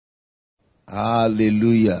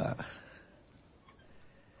Hallelujah.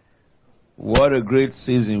 What a great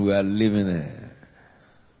season we are living in.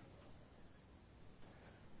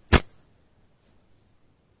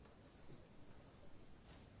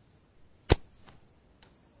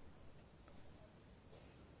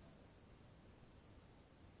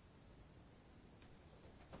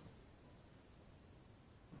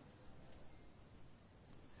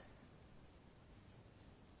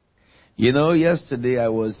 You know, yesterday I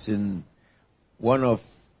was in one of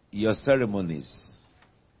your ceremonies.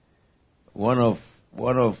 One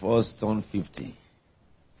of us turned 50.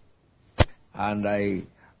 And I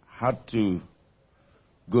had to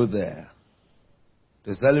go there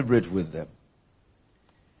to celebrate with them.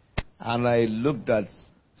 And I looked at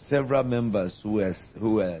several members who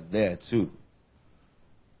were there too.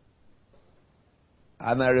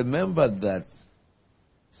 And I remembered that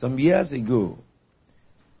some years ago,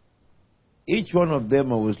 each one of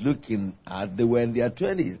them I was looking at, they were in their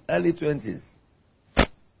 20s, early 20s,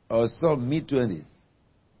 or some mid-20s.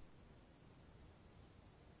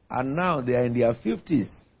 And now they are in their 50s.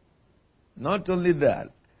 Not only that,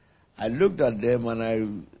 I looked at them and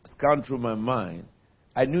I scanned through my mind.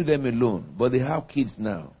 I knew them alone, but they have kids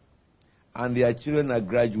now. And their children are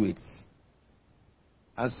graduates.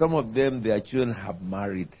 And some of them, their children have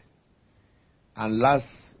married. And last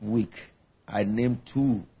week, I named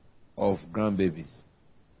 2 of grandbabies.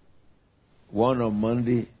 One on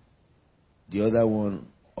Monday, the other one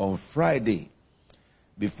on Friday,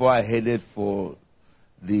 before I headed for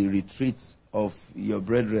the retreats of your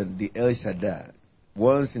brethren, the El Shaddai.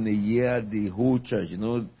 Once in a year, the whole church, you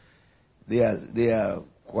know, they are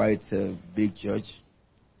quite a big church,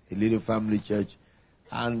 a little family church,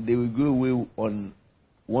 and they will go away on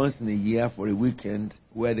once in a year for a weekend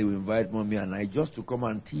where they will invite mommy and I just to come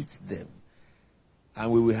and teach them. And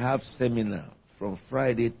we will have seminar from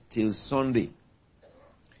Friday till Sunday.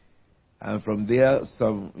 And from there,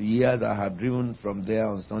 some years I have driven from there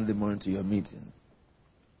on Sunday morning to your meeting.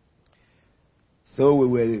 So we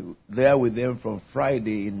were there with them from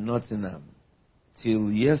Friday in Nottingham till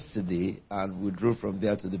yesterday, and we drove from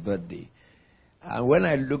there to the birthday. And when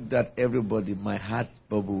I looked at everybody, my heart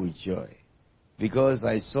bubbled with joy. Because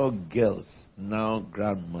I saw girls, now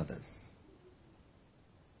grandmothers.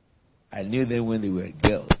 I knew them when they were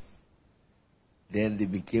girls. Then they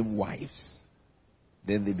became wives.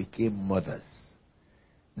 Then they became mothers.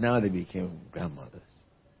 Now they became grandmothers.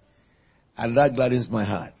 And that gladdens my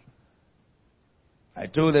heart. I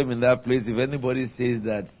told them in that place, if anybody says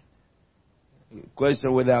that,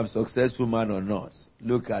 question whether I'm a successful man or not,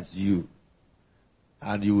 look at you.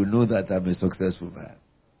 And you will know that I'm a successful man.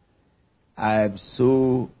 I am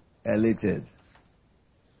so elated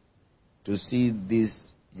to see these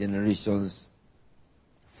generations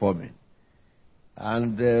forming.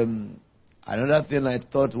 And another thing I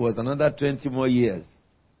thought was another 20 more years,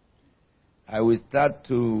 I will start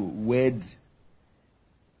to wed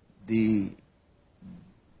the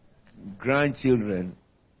grandchildren,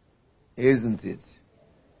 isn't it?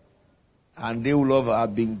 And they will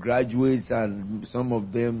have been graduates, and some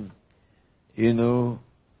of them, you know,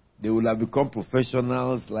 they will have become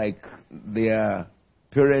professionals like their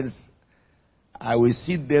parents. I will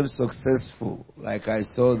see them successful like I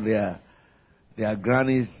saw their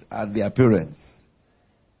grannies and their parents.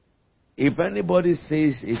 If anybody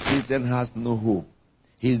says a Christian has no hope,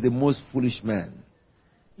 he is the most foolish man.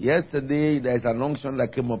 Yesterday, there's an unction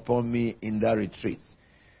that came upon me in that retreat.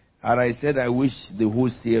 And I said, I wish the whole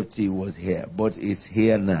CFT was here, but it's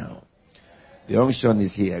here now. The unction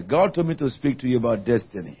is here. God told me to speak to you about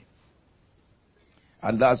destiny.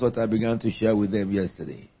 And that's what I began to share with them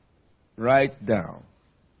yesterday. Write down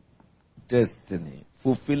destiny,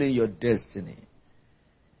 fulfilling your destiny.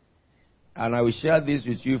 And I will share this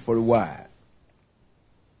with you for a while.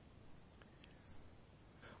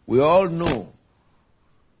 We all know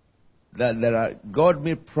that there are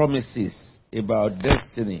God-made promises about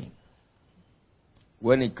destiny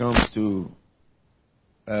when it comes to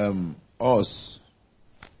us.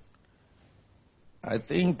 I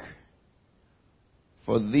think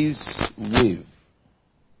for this wave,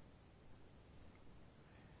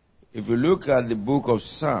 if you look at the book of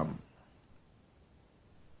Psalm,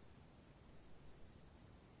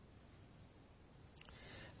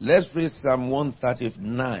 let's read Psalm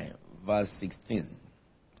 139, verse 16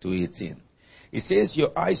 to 18. It says,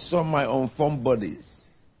 your eyes saw my unformed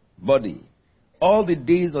body. All the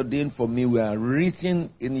days ordained for me were written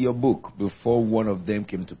in your book before one of them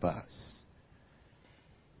came to pass.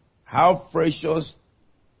 How precious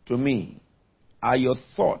to me are your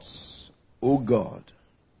thoughts, O God.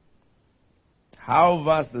 How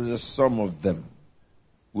vast is the sum of them.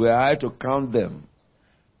 were I to count them,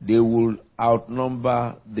 they will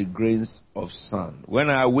outnumber the grains of sand. When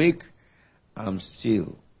I awake, I'm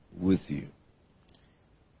still with you.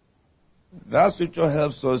 That scripture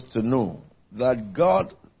helps us to know that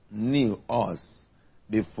God knew us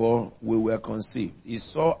before we were conceived. He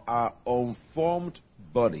saw our unformed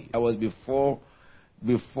body. That was before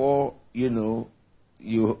the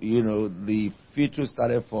fetus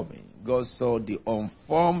started forming. God saw the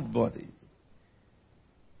unformed body.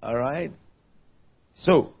 All right?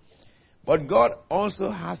 So, but God also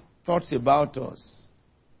has thoughts about us.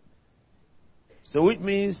 So it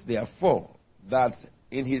means, therefore, that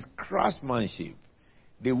in his craftsmanship,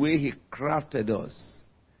 the way he crafted us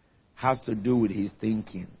has to do with his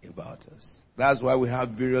thinking about us. That's why we have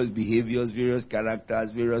various behaviors, various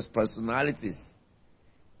characters, various personalities.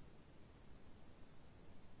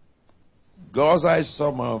 God's eyes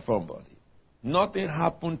saw my unformed body. Nothing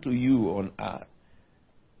happened to you on earth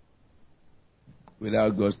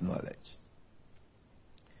without God's knowledge.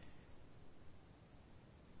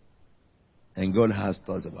 And God has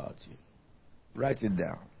thoughts about you. Write it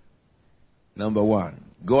down. Number one,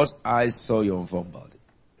 God's eyes saw your unformed body.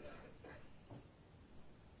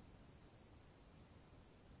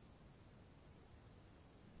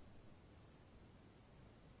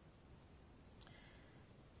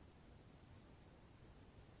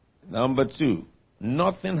 Number two,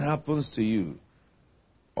 nothing happens to you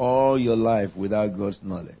all your life without God's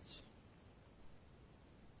knowledge.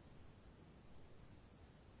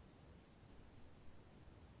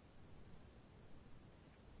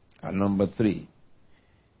 And number three,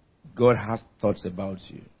 God has thoughts about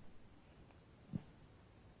you.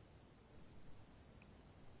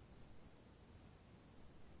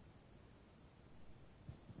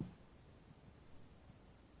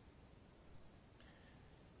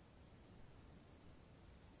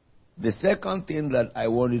 The second thing that I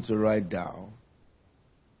want you to write down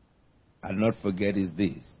and not forget is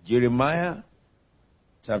this. Jeremiah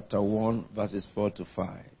chapter 1, verses 4 to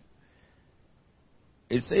 5.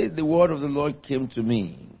 It says, the word of the Lord came to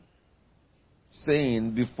me,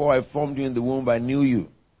 saying, before I formed you in the womb, I knew you.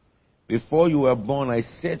 Before you were born, I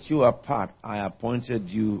set you apart. I appointed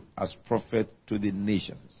you as prophet to the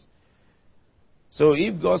nations. So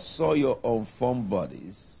if God saw your unformed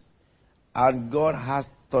bodies, and God has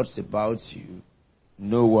thoughts about you,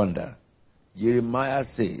 no wonder. Jeremiah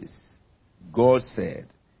says, God said,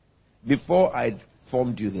 before I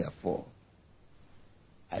formed you, therefore,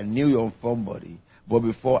 I knew your unformed body, but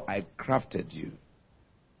before I crafted you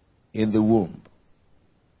in the womb,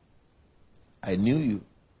 I knew you.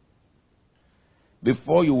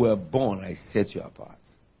 Before you were born, I set you apart.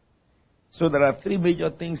 So there are three major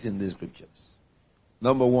things in these scriptures.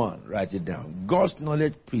 Number one, write it down. God's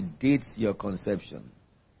knowledge predates your conception.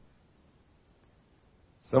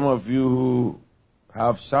 Some of you who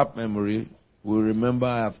have sharp memory will remember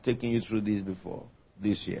I have taken you through this before,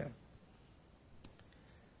 this year.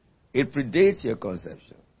 It predates your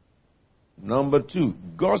conception. Number two,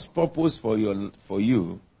 God's purpose for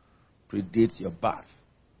you predates your birth.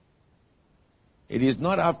 It is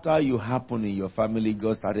not after you happen in your family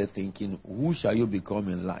God started thinking, who shall you become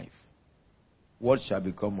in life? What shall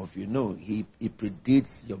become of you? No, it predates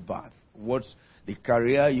your birth. What's the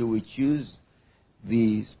career you will choose,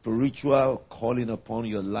 the spiritual calling upon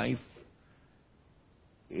your life,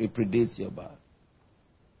 it predates your birth.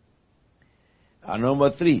 And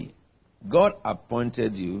number three, God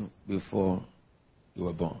appointed you before you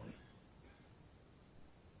were born.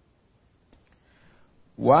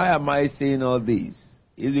 Why am I saying all this?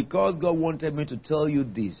 It's because God wanted me to tell you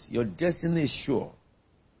this. Your destiny is sure.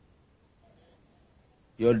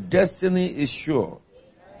 Your destiny is sure.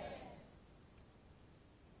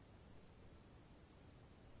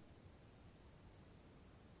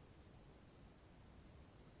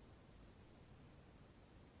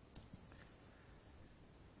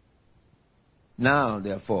 Now,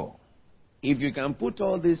 therefore, if you can put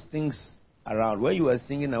all these things around. When you were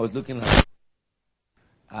singing, I was looking at,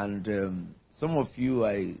 and some of you,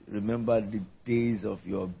 I remember the days of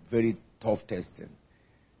your very tough testing.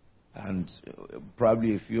 And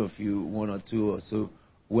probably a few of you, one or two or so,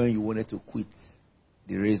 when you wanted to quit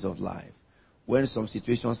the race of life. When some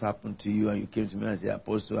situations happened to you and you came to me and said,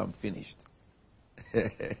 Apostle, I'm finished.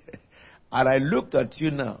 And I looked at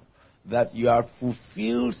you now, that you have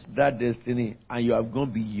fulfilled that destiny and you have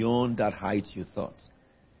gone beyond that height you thought.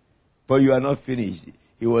 But you are not finished.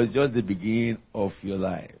 It was just the beginning of your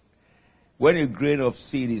life. When a grain of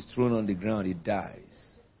seed is thrown on the ground, it dies.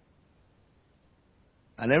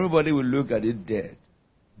 And everybody will look at it dead,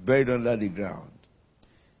 buried under the ground.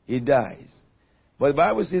 It dies. But the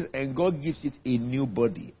Bible says, and God gives it a new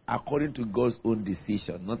body according to God's own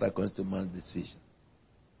decision, not according to man's decision.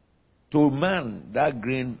 To man, that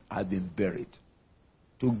grain has been buried.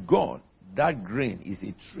 To God, that grain is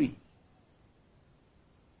a tree.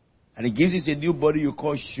 And He gives it a new body you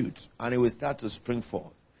call shoot, and it will start to spring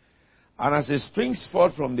forth. And as it springs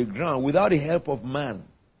forth from the ground, without the help of man,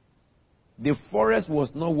 the forest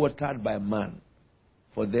was not watered by man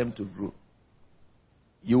for them to grow.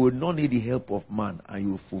 You will not need the help of man, and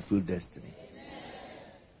you will fulfill destiny.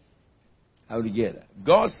 How together?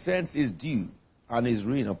 God sends His dew and His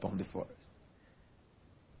rain upon the forest.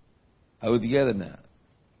 Are we together now?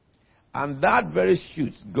 And that very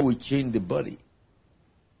shoot, God will change the body.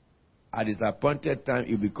 At His appointed time,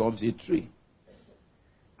 it becomes a tree.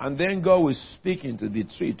 And then God will speak into the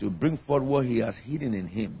tree to bring forth what He has hidden in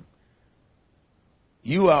him.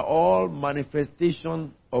 You are all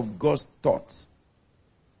manifestation of God's thoughts.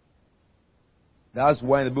 That's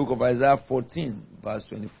why in the book of Isaiah 14, verse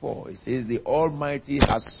 24, it says, the Almighty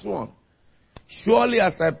has sworn, surely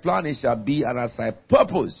as I plan it shall be, and as I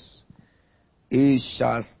purpose it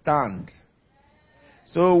shall stand.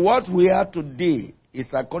 So what we are today is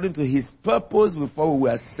according to His purpose before we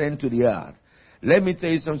were sent to the earth. Let me tell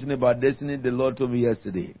you something about destiny the Lord told me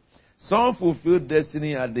yesterday. Some fulfill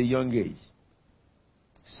destiny at the young age.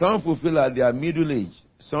 Some fulfill at their middle age.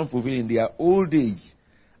 Some fulfill in their old age,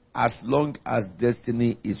 as long as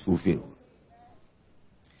destiny is fulfilled.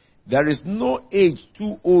 There is no age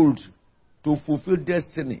too old to fulfill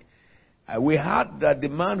destiny. We had that the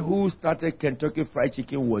man who started Kentucky Fried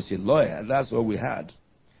Chicken was a lawyer. That's what we had.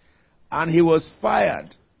 And he was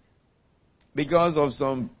fired because of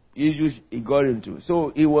some issues he got into.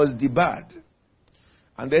 So he was debarred.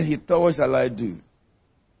 And then he thought, what shall I do?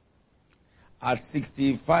 At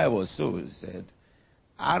 65 or so, he said.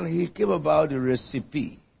 And he came about the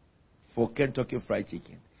recipe for Kentucky Fried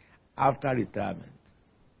Chicken after retirement.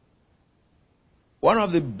 One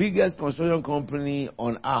of the biggest construction company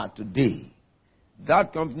on earth today,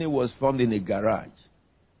 that company was formed in a garage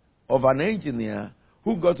of an engineer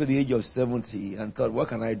who got to the age of 70 and thought, what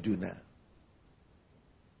can I do now?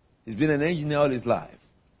 He's been an engineer all his life.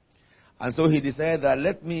 And so he decided that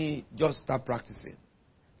let me just start practicing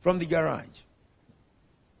from the garage.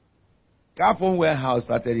 Car phone warehouse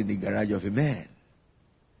started in the garage of a man.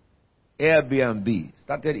 Airbnb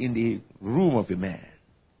started in the room of a man.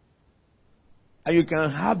 And you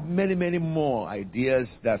can have many, many more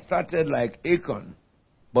ideas that started like Akon,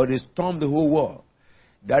 but they stormed the whole world.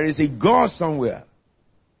 There is a God somewhere,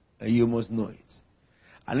 and you must know it.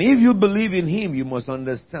 And if you believe in Him, you must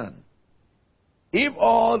understand. If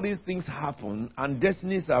all these things happen and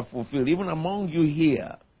destinies are fulfilled, even among you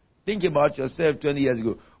here, think about yourself 20 years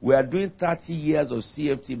ago. We are doing 30 years of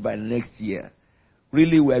CFT by next year.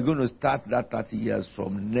 Really, we are going to start that 30 years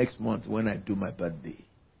from next month when I do my birthday.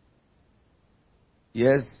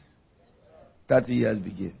 Yes? 30 years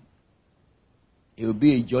begin. It will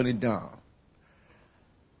be a journey down.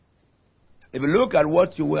 If you look at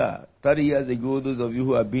what you were 30 years ago, those of you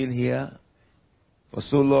who have been here for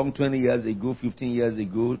so long, 20 years ago, 15 years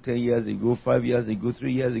ago, 10 years ago, 5 years ago,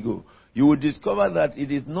 3 years ago, you will discover that it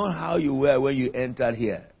is not how you were when you entered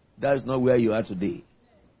here. That is not where you are today.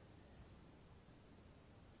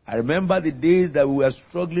 I remember the days that we were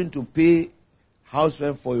struggling to pay house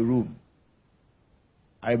rent for a room.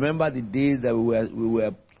 I remember the days that we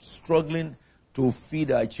were struggling to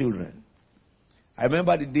feed our children. I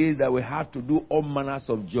remember the days that we had to do all manners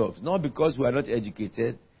of jobs. Not because we are not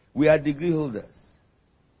educated. We are degree holders.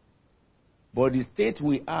 But the state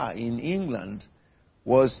we are in England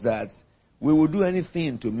was that we would do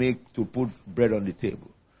anything to put bread on the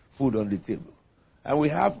table, food on the table. And we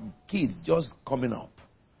have kids just coming up.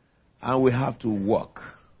 And we have to work.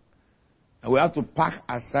 And we have to pack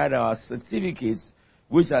aside our certificates,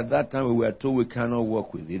 which at that time we were told we cannot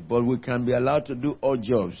work with it, but we can be allowed to do all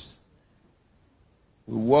jobs.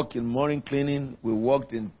 We worked in morning cleaning, we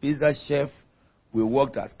worked in pizza chef, we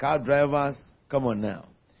worked as car drivers. Come on now.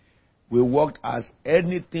 We worked as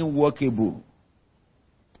anything workable,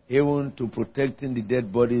 even to protecting the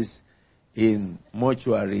dead bodies in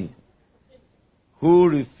mortuary. Who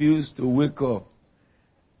refused to wake up?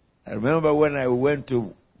 I remember when I went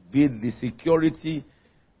to be the security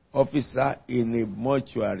officer in a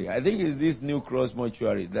mortuary. I think it's this New Cross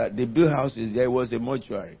mortuary. That the big house is there was a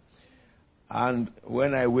mortuary. And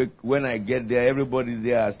when I get there, everybody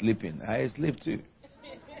there are sleeping. I sleep too.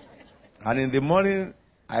 And in the morning,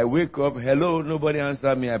 I wake up, hello, nobody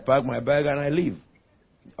answer me. I pack my bag and I leave.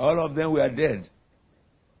 All of them were dead.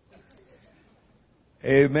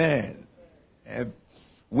 Amen.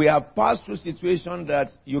 We have passed through situations that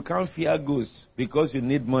you can't fear ghosts because you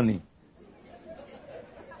need money.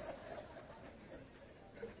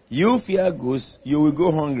 You fear ghosts, you will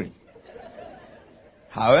go hungry.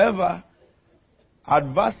 However,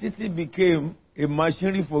 adversity became a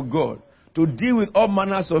machinery for God to deal with all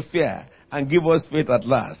manners of fear and give us faith at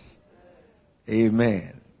last.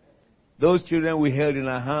 Amen. Those children we held in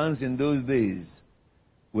our hands in those days,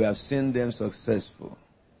 we have seen them successful.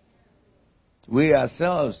 We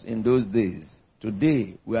ourselves in those days,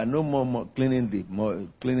 today, we are no more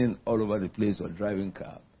cleaning all over the place or driving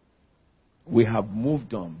cab. We have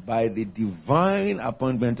moved on by the divine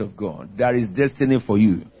appointment of God. There is destiny for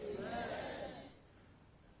you.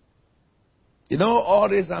 You know, all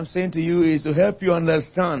this I'm saying to you is to help you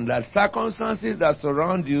understand that circumstances that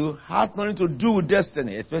surround you has nothing to do with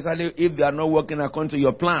destiny, especially if they are not working according to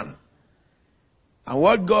your plan. And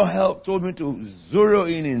what God told me to zero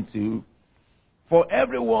in into, for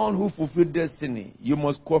everyone who fulfills destiny, you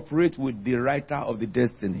must cooperate with the writer of the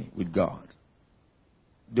destiny, with God.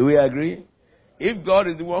 Do we agree? If God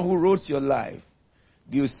is the one who wrote your life,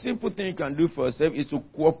 the simple thing you can do for yourself is to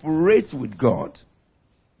cooperate with God.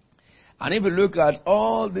 And if you look at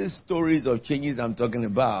all these stories of changes I'm talking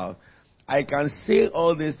about, I can say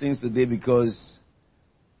all these things today because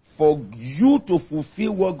for you to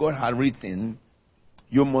fulfill what God has written,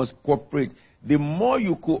 you must cooperate. The more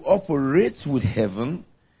you cooperate with heaven,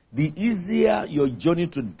 the easier your journey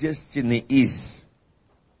to destiny is.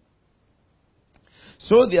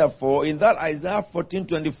 So therefore, in that Isaiah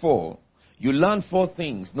 14:24, you learn 4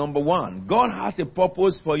 things. Number 1, God has a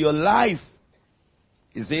purpose for your life.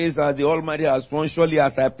 He says, as the Almighty has sworn, surely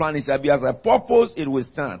as I plan, it shall be, as I purpose, it will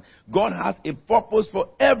stand. God has a purpose for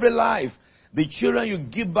every life. The children you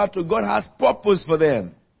give birth to, God has purpose for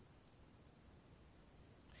them.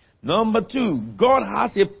 Number 2, God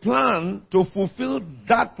has a plan to fulfill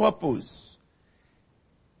that purpose.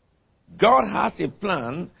 God has a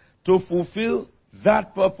plan to fulfill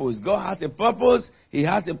that purpose. God has a purpose, He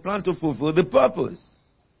has a plan to fulfill the purpose.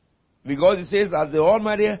 Because He says, as the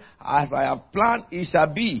Almighty, as I have planned, it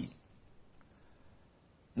shall be.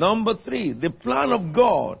 Number 3, the plan of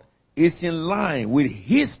God is in line with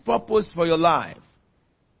His purpose for your life.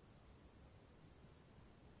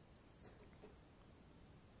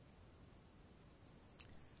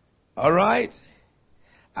 All right?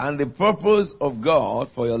 And the purpose of God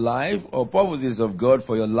for your life, or purposes of God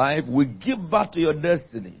for your life, will give birth to your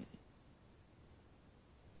destiny.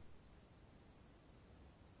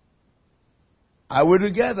 Are we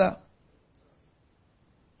together?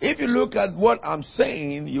 If you look at what I'm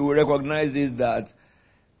saying, you will recognize is that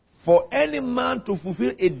for any man to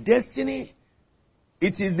fulfill a destiny,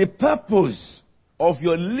 it is the purpose of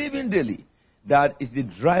your living daily that is the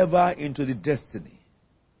driver into the destiny.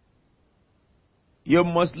 You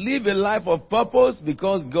must live a life of purpose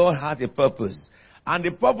because God has a purpose. And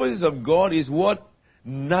the purposes of God is what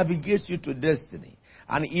navigates you to destiny.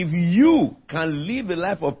 And if you can live a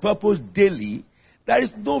life of purpose daily, there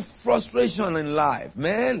is no frustration in life,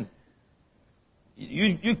 man.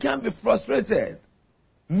 You can't be frustrated.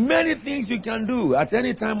 Many things you can do at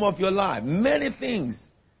any time of your life. Many things.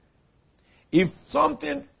 If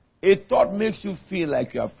a thought makes you feel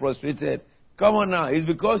like you are frustrated, come on now. It's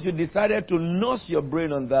because you decided to nurse your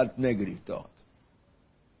brain on that negative thought.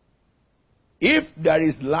 If there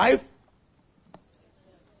is life,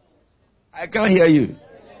 I can't hear you.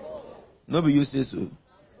 Nobody you say so.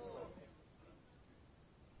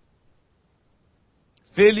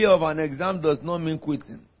 Failure of an exam does not mean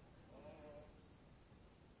quitting.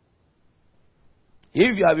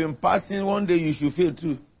 If you have been passing, one day you should fail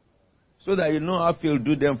too. So that you know how fail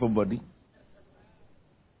do them for body.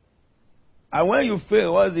 And when you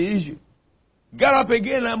fail, what's the issue? Get up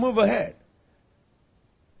again and move ahead.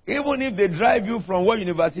 Even if they drive you from one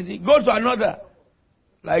university, go to another.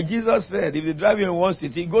 Like Jesus said, if they drive you in one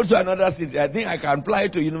city, go to another city. I think I can apply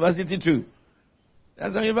it to university too.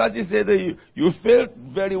 That's why university said that you failed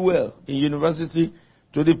very well in university,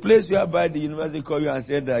 to the place whereby the university called you and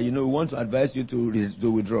said that, we want to advise you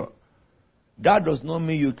to withdraw. That does not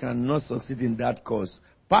mean you cannot succeed in that course.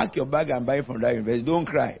 Pack your bag and buy from that university. Don't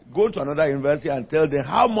cry. Go to another university and tell them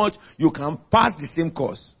how much you can pass the same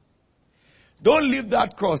course. Don't leave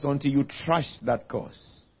that course until you trash that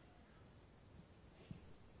course.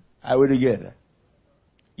 Are we together?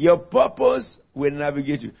 Your purpose will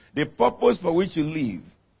navigate you. The purpose for which you live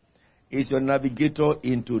is your navigator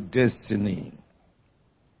into destiny.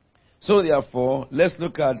 So therefore, let's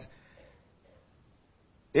look at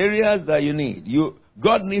areas that you need.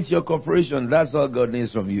 God needs your cooperation. That's all God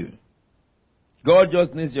needs from you. God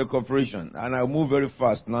just needs your cooperation. And I'll move very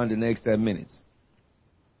fast now in the next 10 minutes.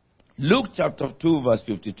 Luke chapter 2 verse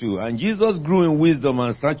 52. And Jesus grew in wisdom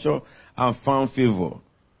and stature and found favor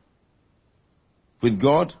with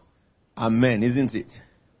God and men, isn't it?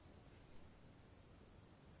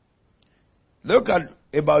 Look at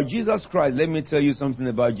about Jesus Christ. Let me tell you something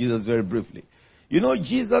about Jesus very briefly. You know,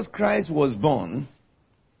 Jesus Christ was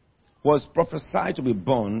prophesied to be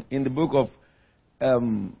born in the book of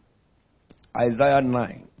Isaiah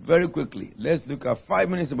 9. Very quickly, let's look at 5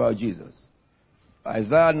 minutes about Jesus.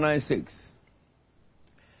 Isaiah 9:6.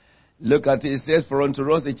 Look at it. It says, "For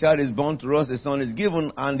unto us a child is born, to us a son is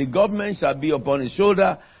given, and the government shall be upon his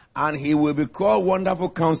shoulder, and he will be called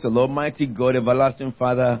Wonderful Counselor, Almighty God, Everlasting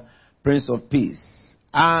Father, Prince of Peace."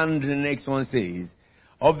 And the next one says,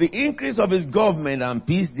 "Of the increase of his government and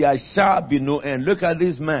peace there shall be no end." Look at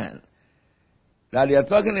this man that they are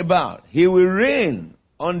talking about. He will reign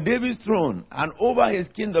on David's throne and over his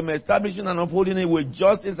kingdom, establishing and upholding it with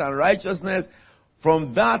justice and righteousness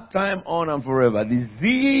from that time on and forever. The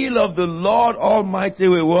zeal of the Lord Almighty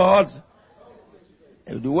will what?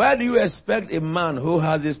 Where do you expect a man who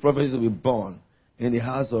has this prophecy to be born? In the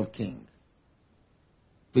house of king.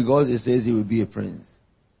 Because it says he will be a prince.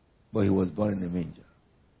 But he was born in a manger.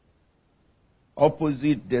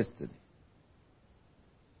 Opposite destiny.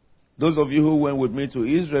 Those of you who went with me to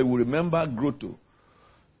Israel will remember grotto.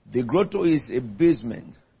 The grotto is a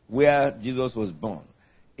basement where Jesus was born.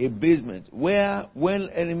 A basement where when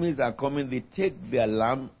enemies are coming, they take their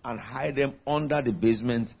lamb and hide them under the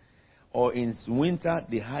basement, or in winter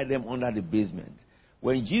they hide them under the basement.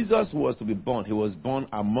 When Jesus was to be born, he was born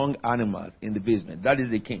among animals in the basement. That is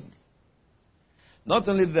the king. Not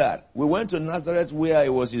only that, we went to Nazareth where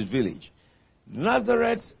it was his village.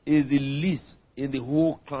 Nazareth is the least in the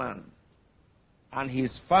whole clan, and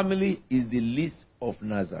his family is the least of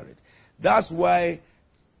Nazareth. That's why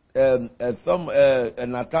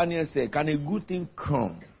Nathanael said, "Can a good thing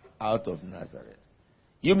come out of Nazareth?"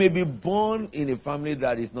 You may be born in a family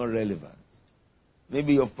that is not relevant.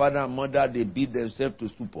 Maybe your father and mother, they beat themselves to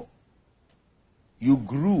stupor. You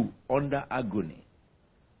grew under agony.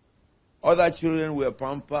 Other children were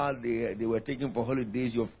pampered, they were taken for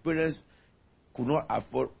holidays. Your parents could not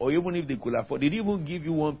afford, or even if they could afford, they didn't even give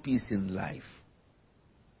you one piece in life.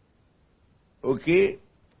 Okay?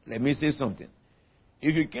 Let me say something.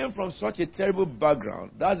 If you came from such a terrible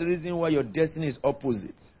background, that's the reason why your destiny is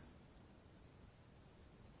opposite.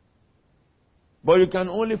 But you can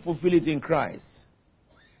only fulfill it in Christ.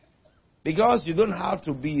 Because you don't have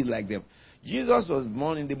to be like them. Jesus was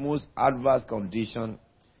born in the most adverse condition.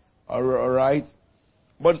 Alright?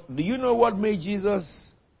 But do you know what made Jesus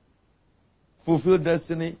fulfill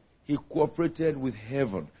destiny? He cooperated with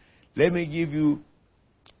heaven. Let me give you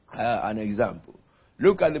an example.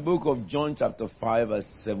 Look at the book of John chapter 5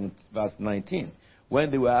 verse 19. When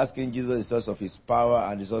they were asking Jesus the source of his power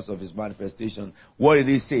and the source of his manifestation, what did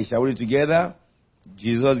he say? Shall we read together?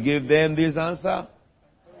 Jesus gave them this answer.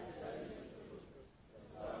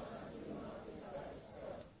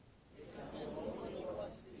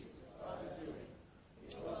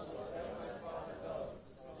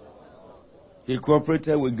 He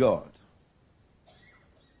cooperated with God.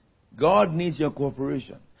 God needs your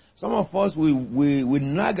cooperation. Some of us, we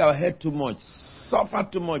nag our head too much, suffer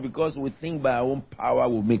too much because we think by our own power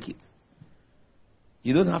we'll make it.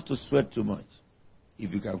 You don't have to sweat too much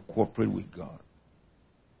if you can cooperate with God.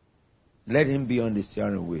 Let him be on the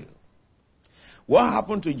steering wheel. What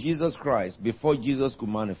happened to Jesus Christ before Jesus could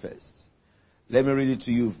manifest? Let me read it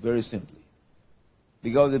to you very simply.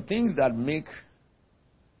 Because the things that make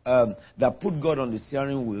that put God on the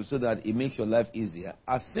steering wheel so that it makes your life easier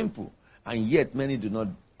are simple, and yet many do not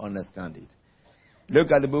understand it.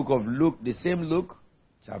 Look at the book of Luke, the same Luke,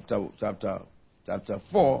 chapter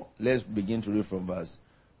 4. Let's begin to read from verse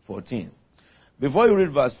 14. Before you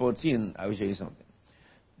read verse 14, I will show you something.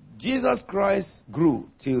 Jesus Christ grew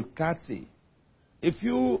till 30. A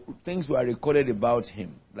few things were recorded about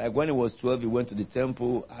him. Like when he was 12, he went to the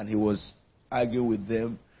temple and he was arguing with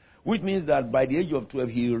them. Which means that by the age of 12,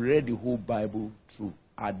 he read the whole Bible through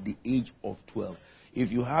at the age of 12.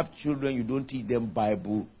 If you have children, you don't teach them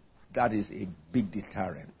Bible, that is a big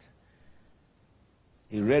deterrent.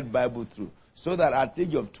 He read Bible through. So that at the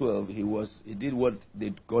age of 12, he did what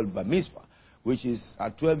they call bar mitzvah, which is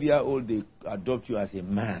at 12-year-old, they adopt you as a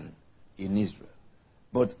man in Israel.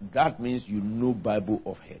 But that means you know Bible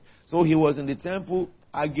of head. So he was in the temple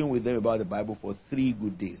arguing with them about the Bible for 3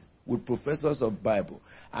 good days with professors of Bible.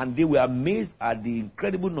 And they were amazed at the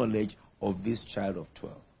incredible knowledge of this child of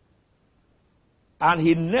 12. And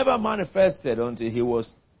he never manifested until he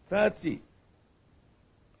was 30.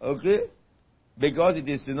 Okay? Because it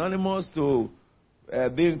is synonymous to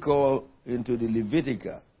being called into the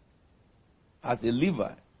Levitica. as a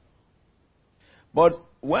Levite. But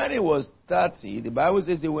when he was 30, the Bible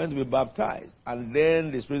says he went to be baptized. And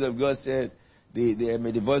then the Spirit of God said,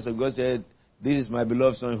 the voice of God said, this is my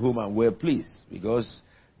beloved Son whom I'm well pleased. Because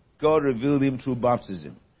God revealed him through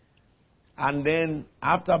baptism. And then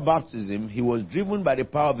after baptism, he was driven by the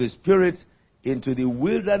power of the Spirit into the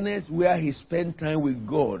wilderness where he spent time with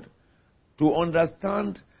God to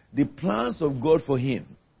understand the plans of God for him.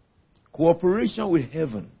 Cooperation with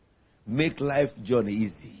heaven make life journey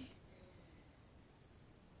easy.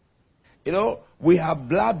 You know, we have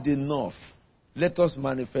blabbed enough. Let us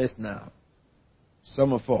manifest now.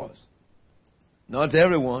 Some of us. Not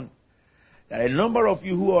everyone. There are a number of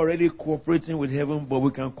you who are already cooperating with heaven, but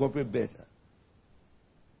we can cooperate better.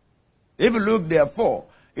 If you look, therefore,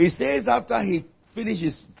 it says after he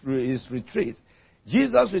finished his retreat,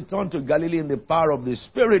 Jesus returned to Galilee in the power of the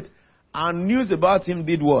Spirit, and news about him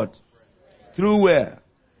did what? Through where?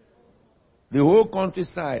 The whole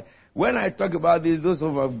countryside. When I talk about this, those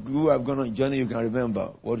of you who have gone on a journey, you can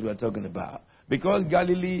remember what we are talking about. Because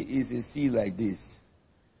Galilee is a sea like this.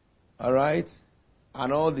 All right?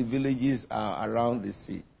 And all the villages are around the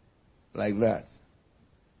sea. Like that.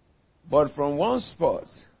 But from one spot,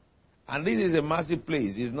 and this is a massive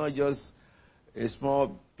place. It's not just a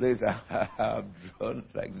small place I have drawn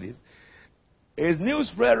like this. It's news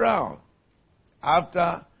spread around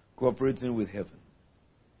after cooperating with heaven.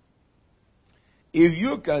 If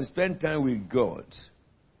you can spend time with God,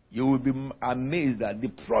 you will be amazed that the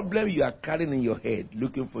problem you are carrying in your head,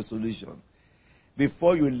 looking for solution,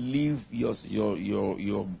 before you leave your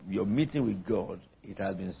meeting with God, it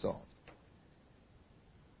has been solved.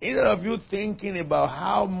 Instead of you thinking about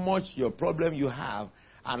how much your problem you have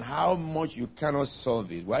and how much you cannot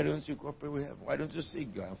solve it, why don't you cooperate with heaven? Why don't you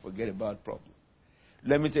seek God and forget about problem?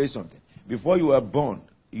 Let me tell you something. Before you were born,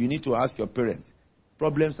 you need to ask your parents,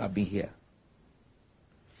 problems have been here.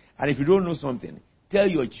 And if you don't know something, tell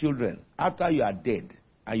your children, after you are dead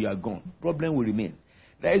and you are gone, problem will remain.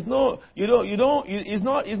 There is no, it's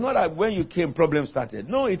not that when you came, problem started.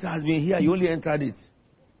 No, it has been here. You only entered it.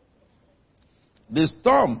 The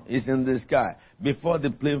storm is in the sky before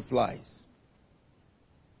the plane flies.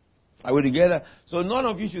 Are we together? So none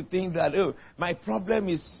of you should think that, oh, my problem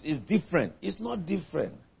is different. It's not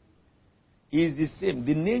different. It's the same.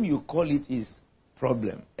 The name you call it is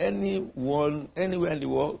problem. Anyone, anywhere in the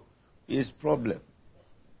world, is problem.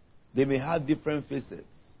 They may have different faces.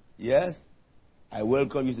 Yes? I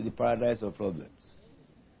welcome you to the paradise of problems.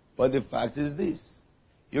 But the fact is this.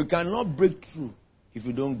 You cannot break through if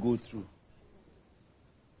you don't go through.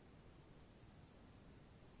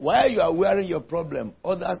 While you are wearing your problem,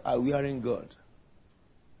 others are wearing God.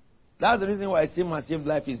 That's the reason why same and same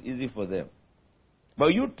life is easy for them.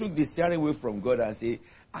 But you took the steering wheel from God and say,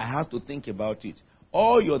 I have to think about it.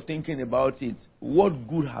 All you're thinking about it, what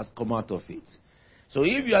good has come out of it? So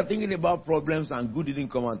if you are thinking about problems and good didn't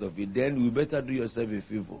come out of it, then you better do yourself a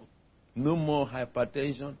favor. No more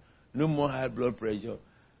hypertension, no more high blood pressure.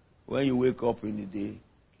 When you wake up in the day,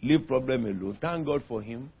 leave problem alone. Thank God for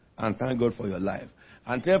him and thank God for your life.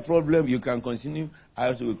 And tell problem you can continue, I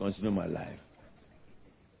also will continue my life.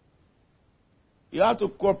 You have to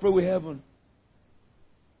cooperate with heaven.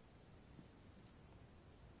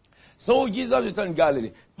 So Jesus returned in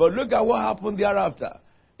Galilee. But look at what happened thereafter.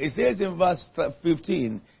 It says in verse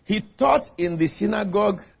 15, he taught in the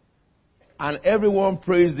synagogue and everyone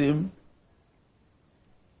praised him.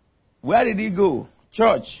 Where did he go?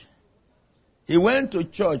 Church. He went to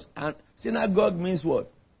church, and synagogue means what?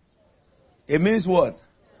 It means what?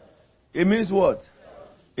 It means what?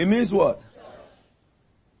 It means what?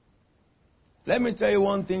 Let me tell you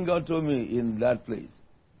one thing God told me in that place.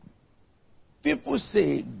 People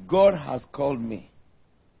say, God has called me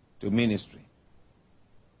to ministry.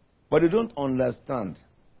 But they don't understand.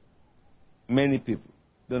 Many people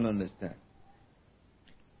don't understand.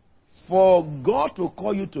 For God to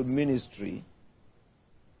call you to ministry,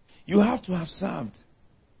 you have to have served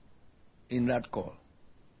in that call.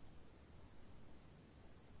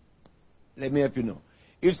 Let me help you know.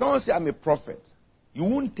 If someone says, I'm a prophet, you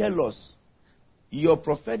won't tell us. Your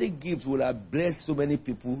prophetic gift will have blessed so many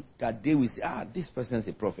people that they will say, this person is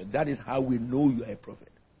a prophet. That is how we know you are a prophet.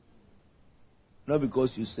 Not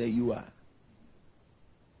because you say you are.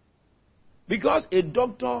 Because a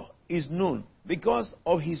doctor is known because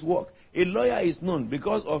of his work. A lawyer is known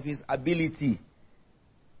because of his ability.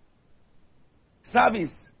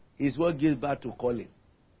 Service is what gives birth to calling.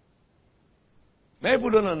 Many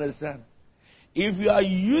people don't understand. If you are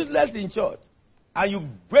useless in church, and you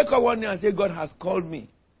break up one day and say, God has called me,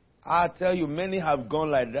 I tell you, many have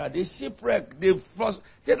gone like that. They shipwreck.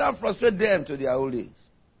 Satan frustrate them to their old age.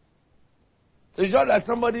 It's just like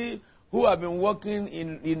somebody who have been working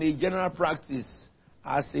in a general practice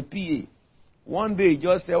as a PA. One day he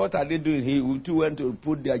just said, what are they doing? He too went to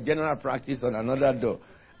put their general practice on another door.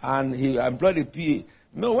 And he employed a PA.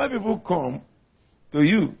 No, when people come to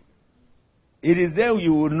you, it is then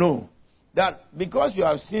you will know that because you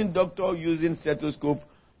have seen doctor using stethoscope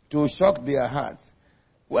to shock their hearts,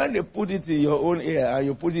 when they put it in your own ear and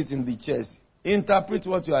you put it in the chest, interpret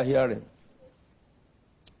what you are hearing.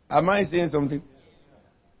 Am I saying something?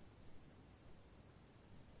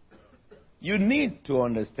 You need to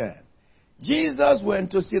understand. Jesus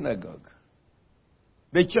went to synagogue,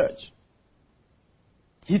 the church.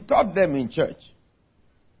 He taught them in church.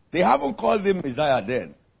 They haven't called him Messiah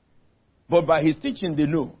then. But by his teaching, they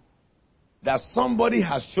know that somebody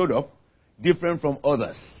has showed up different from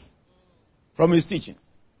others. From his teaching.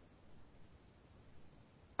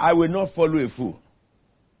 I will not follow a fool.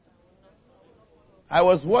 I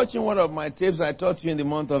was watching one of my tapes I taught you in the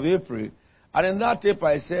month of April. And in that tape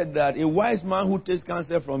I said that a wise man who takes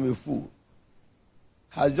counsel from a fool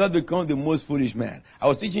has just become the most foolish man. I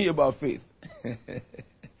was teaching you about faith.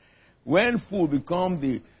 When fool become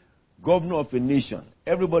the governor of a nation,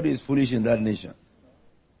 everybody is foolish in that nation.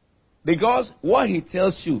 Because what he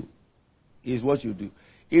tells you is what you do.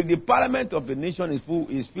 If the parliament of a nation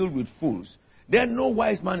is filled with fools, there's no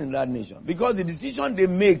wise man in that nation. Because the decision they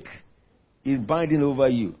make is binding over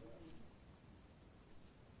you.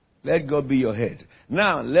 Let God be your head.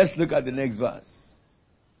 Now, let's look at the next verse.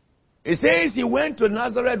 It says he went to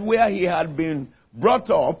Nazareth where he had been brought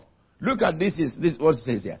up. Look at this is what it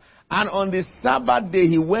says here. And on the Sabbath day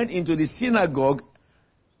he went into the synagogue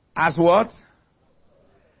as what?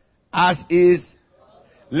 As is.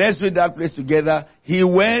 Let's read that place together. He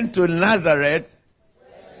went to Nazareth.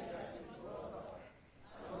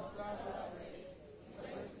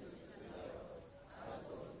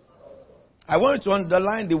 I want to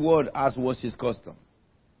underline the word as was his custom.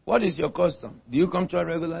 What is your custom? Do you come to church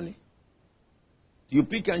regularly? Do you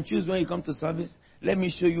pick and choose when you come to service? Let me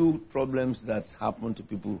show you problems that happen to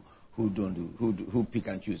people who who pick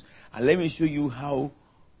and choose. And let me show you how,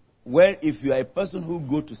 if you are a person who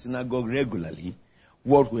go to synagogue regularly,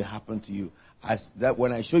 what will happen to you. As that,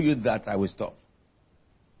 when I show you that, I will stop.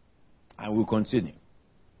 And we'll continue.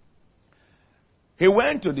 He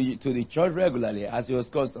went to the church regularly as he was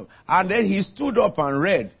custom. And then he stood up and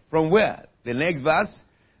read. From where? The next verse.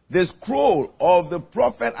 The scroll of the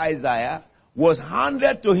prophet Isaiah was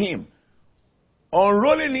handed to him.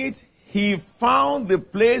 Unrolling it, he found the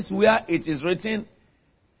place where it is written,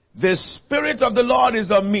 the Spirit of the Lord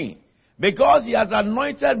is on me, because he has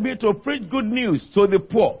anointed me to preach good news to the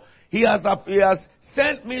poor. He has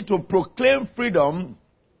sent me to proclaim freedom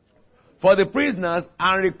for the prisoners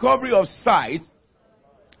and recovery of sight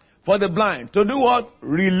for the blind. To do what?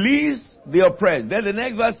 Release the oppressed. Then the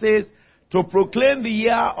next verse says, to proclaim the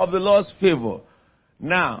year of the Lord's favor.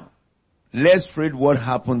 Now, let's read what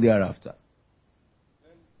happened thereafter.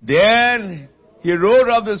 Then he rolled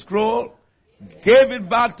up the scroll, gave it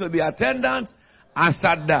back to the attendant, and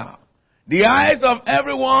sat down. The eyes of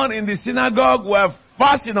everyone in the synagogue were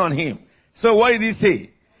fastened on him. So what did he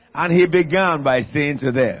say? And he began by saying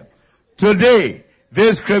to them, today,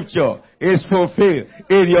 this scripture is fulfilled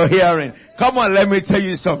in your hearing. Come on, let me tell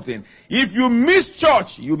you something. If you miss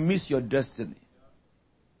church, you miss your destiny.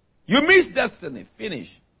 You miss destiny. Finish.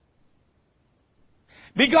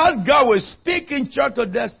 Because God will speak in church to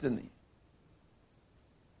destiny.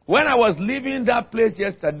 When I was leaving that place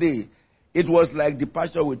yesterday, it was like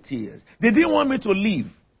departure with tears. They didn't want me to leave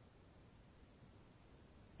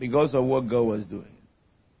because of what God was doing.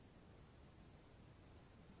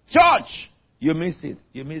 Church, you miss it.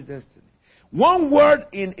 You miss destiny. One word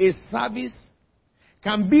in a service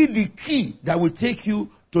can be the key that will take you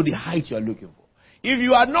to the height you are looking for. If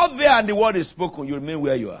you are not there and the word is spoken, you remain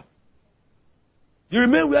where you are. You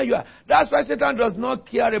remain where you are. That's why Satan does not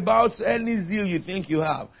care about any zeal you think you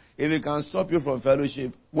have. If it can stop you from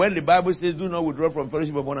fellowship. When the Bible says, do not withdraw from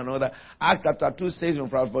fellowship of one another, Acts chapter 2 says in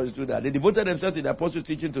Proverbs 42 that they devoted themselves to the apostles'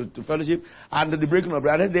 teaching to fellowship and the breaking of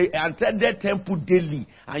bread. They attended temple daily.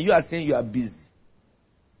 And you are saying you are busy.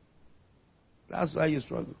 That's why you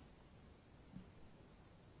struggle.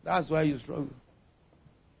 That's why you struggle.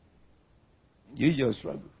 You just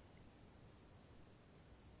struggle.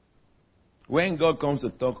 When God comes to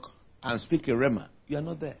talk and speak a rhema, you are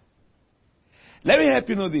not there. Let me help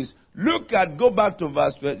you know this. Go back to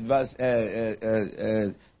verse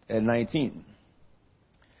 19.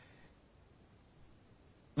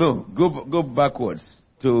 No, go backwards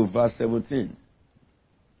to verse 17.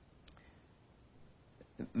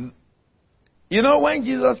 You know, when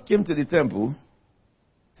Jesus came to the temple,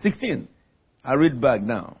 16, I read back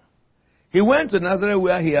now. He went to Nazareth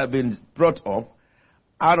where he had been brought up,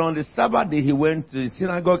 and on the Sabbath day he went to the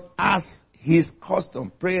synagogue as his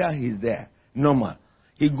custom. Prayer, he's there. Normal.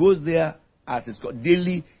 He goes there as his custom.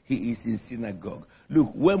 Daily, he is in synagogue.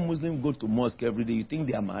 Look, when Muslims go to mosque every day, you think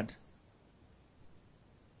they are mad?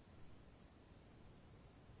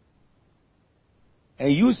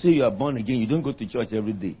 And you say you are born again, you don't go to church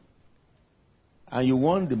every day. And you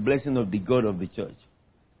want the blessing of the God of the church.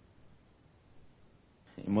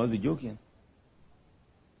 You must be joking.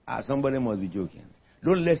 Somebody must be joking.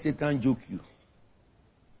 Don't let Satan joke you.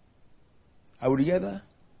 Are we together?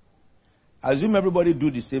 Assume everybody do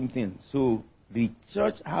the same thing. So the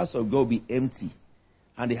church house of God will be empty.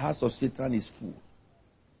 And the house of Satan is full.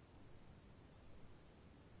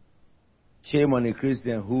 Shame on a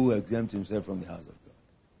Christian who exempts himself from the house of God.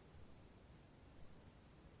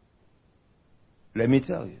 Let me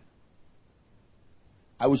tell you.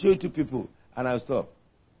 I will show you two people and I'll stop.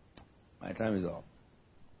 My time is up.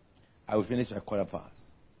 I will finish at 1:15.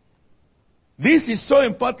 This is so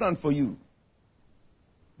important for you.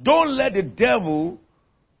 Don't let the devil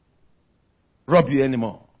rob you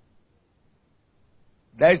anymore.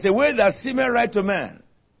 There is a way that seemeth right to man.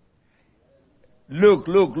 Look.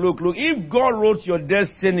 If God wrote your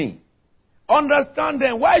destiny, understand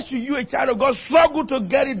then, why should you, a child of God, struggle to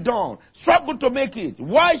get it done? Struggle to make it.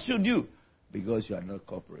 Why should you? Because you are not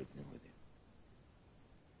cooperating with Him.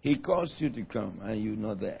 He calls you to come and you're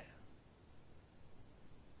not there.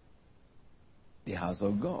 The house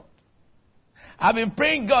of God. I've been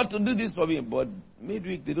praying God to do this for me, but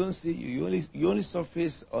midweek they don't see you. You only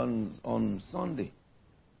surface on Sunday.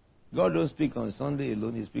 God don't speak on Sunday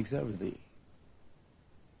alone, He speaks every day.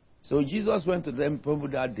 So Jesus went to them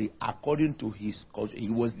probably that day according to His culture. He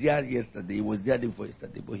was there yesterday, He was there before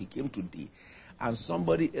yesterday, but He came today. And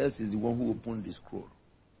somebody else is the one who opened the scroll,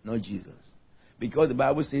 not Jesus. Because the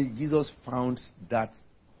Bible says Jesus found that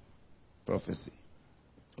prophecy.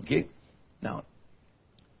 Okay? Now,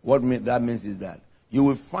 what that means is that you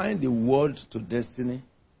will find the word to destiny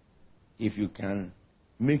if you can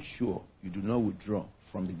make sure you do not withdraw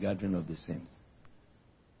from the gathering of the saints.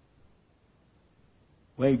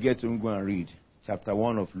 When you get to go and read chapter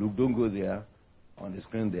 1 of Luke, don't go there on the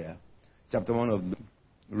screen there. Chapter 1 of Luke,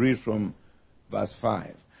 read from verse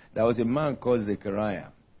 5. There was a man called Zechariah,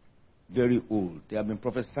 very old. They have been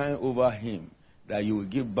prophesying over him that you will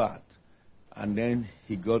give birth. And then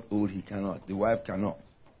he got old, he cannot. The wife cannot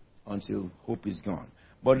until hope is gone.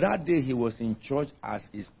 But that day he was in church as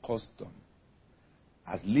his custom.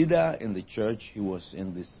 As leader in the church, he was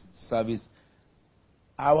in this service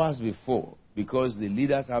hours before, because the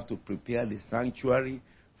leaders have to prepare the sanctuary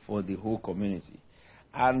for the whole community.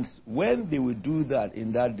 And when they will do that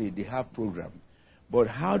in that day, they have program. But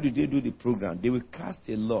how do they do the program? They will cast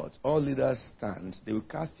a lot. All leaders stand. They will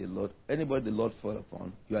cast a lot. Anybody the Lord fall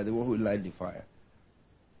upon, you are the one who light the fire.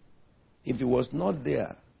 If he was not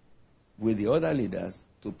there with the other leaders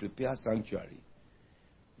to prepare sanctuary,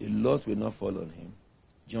 the Lord will not fall on him.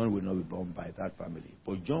 John will not be born by that family.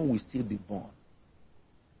 But John will still be born.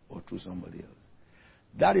 Or through somebody else.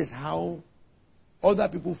 That is how other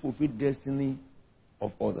people fulfill destiny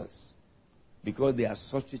of others. Because they are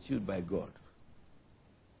substituted by God.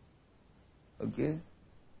 Okay?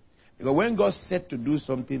 Because when God said to do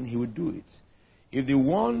something, He will do it. If the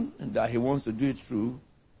one that He wants to do it through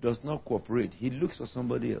does not cooperate, He looks for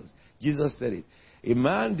somebody else. Jesus said it. A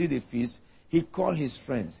man did a feast, he called his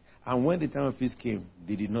friends, and when the time of feast came,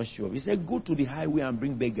 they did not show up. He said, go to the highway and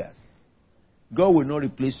bring beggars. God will not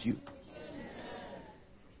replace you.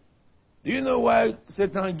 Do you know why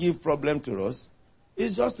Satan gives problem to us?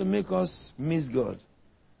 It's just to make us miss God.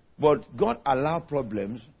 But God allows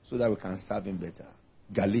problems so that we can serve Him better.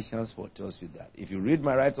 Galatians 4 tells you that. If you read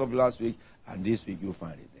my write-up last week and this week, you'll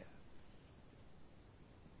find it there.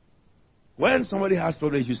 When somebody has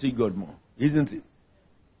problems, you see God more, isn't it?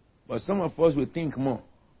 But some of us will think more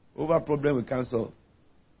over a problem we can't solve.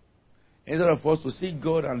 Instead of us to seek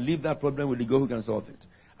God and leave that problem with the God who can solve it.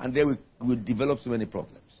 And then we will develop so many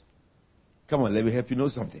problems. Come on, let me help you know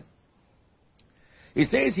something. It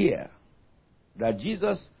says here that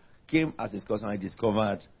Jesus came as his cousin. I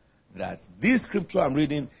discovered that this scripture I'm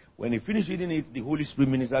reading, when he finished reading it, the Holy Spirit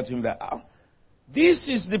ministered to him that, this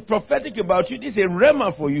is the prophetic about you. This is a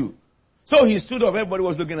rhema for you. So he stood up. Everybody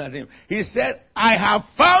was looking at him. He said, I have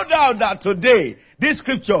found out that today this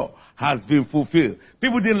scripture has been fulfilled.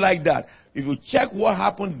 People didn't like that. If you check what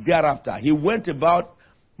happened thereafter, he went about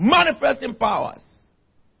manifesting powers.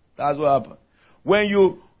 That's what happened. When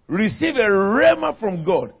you receive a rhema from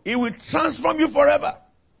God, it will transform you forever.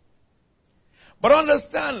 But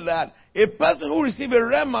understand that a person who receives a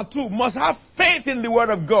rhema too must have faith in the word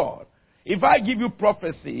of God. If I give you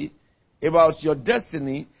prophecy about your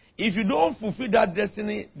destiny, if you don't fulfill that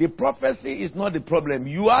destiny, the prophecy is not the problem.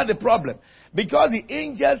 You are the problem. Because the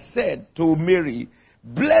angel said to Mary,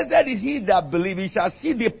 blessed is he that believes, he shall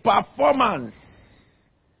see the performance.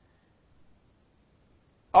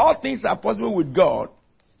 All things are possible with God.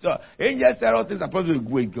 So, angel said all things are possible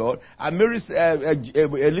with God. And Mary,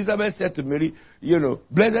 Elizabeth said to Mary,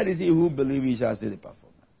 blessed is he who believes, he shall see the performance.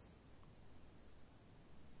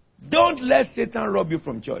 Don't let Satan rob you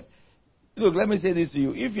from church. Look, let me say this to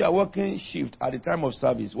you. If you are working shift at the time of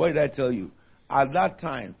service, what did I tell you? At that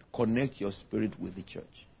time, connect your spirit with the church.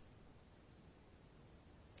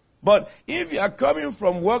 But if you are coming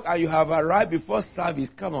from work and you have arrived before service,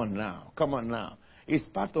 come on now. It's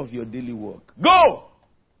part of your daily work. Go!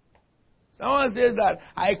 Someone says that,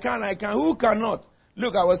 I can. Who cannot?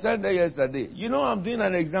 Look, I was saying there yesterday. I'm doing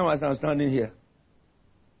an exam as I'm standing here.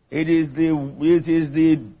 It is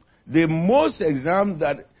the most exam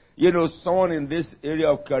that, someone in this area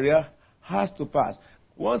of career has to pass.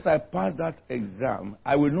 Once I pass that exam,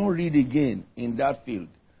 I will not read again in that field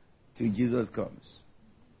till Jesus comes.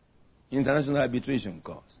 International arbitration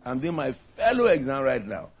course. I'm doing my fellow exam right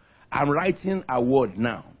now. I'm writing a word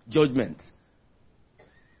now, judgment,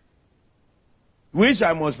 which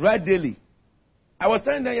I must write daily. I was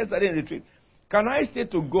telling them yesterday in retreat, can I say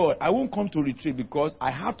to God, I won't come to retreat because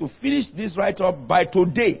I have to finish this write-up by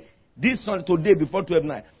today, today before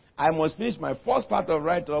 12:09. I must finish my first part of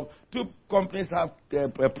write-up. 2 companies have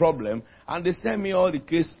a problem, and they send me all the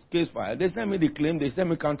case file. They send me the claim, they send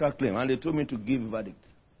me counter-claim, and they told me to give verdict.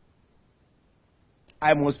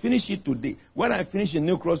 I must finish it today. When I finish in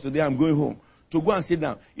New Cross today, I'm going home to go and sit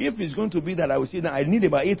down. If it's going to be that I will sit down, I need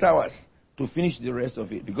about 8 hours to finish the rest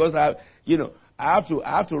of it. Because I have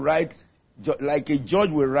to write, like a judge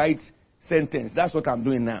will write sentence. That's what I'm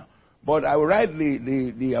doing now. But I will write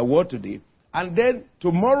the award today. And then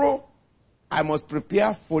tomorrow, I must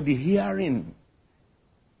prepare for the hearing.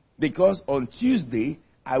 Because on Tuesday,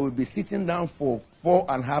 I will be sitting down for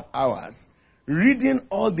 4.5 hours, reading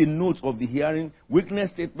all the notes of the hearing,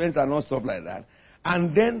 witness statements and all stuff like that.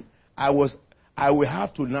 And then I will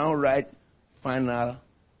have to now write final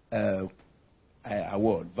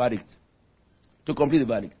award, verdict, to complete the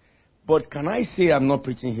verdict. But can I say I'm not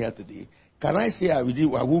preaching here today? Can I say I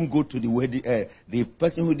won't go to the wedding, the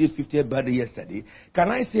person who did 50th birthday yesterday? Can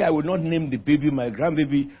I say I will not name the baby, my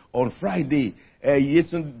grandbaby, on Friday?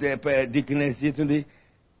 Deaconess Yetunde.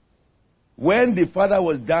 When the father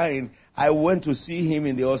was dying, I went to see him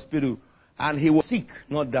in the hospital, and he was sick,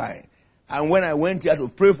 not dying. And when I went here to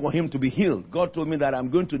pray for him to be healed, God told me that I'm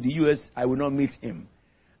going to the U.S., I will not meet him.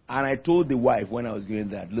 And I told the wife when I was going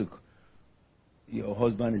there, look, your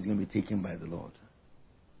husband is going to be taken by the Lord.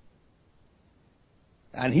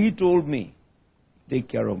 And he told me, take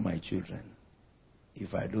care of my children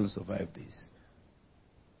if I don't survive this.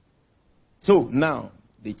 So now,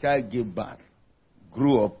 the child gave birth,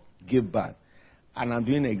 grew up, gave birth. And I'm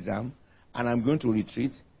doing an exam, and I'm going to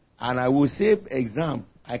retreat. And I will say exam,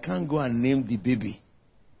 I can't go and name the baby.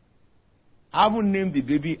 I haven't named the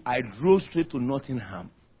baby. I drove straight to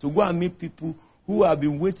Nottingham to go and meet people who have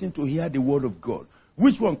been waiting to hear the word of God.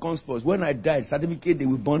 Which one comes first? When I die, certificate, they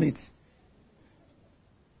will burn it.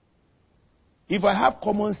 If I have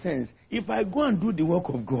common sense, if I go and do the work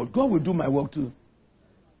of God, God will do my work too.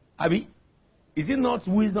 Abi, is it not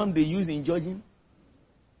wisdom they use in judging?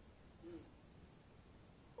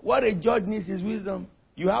 What a judge needs is wisdom.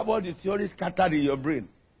 You have all the theories scattered in your brain.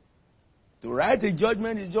 To write a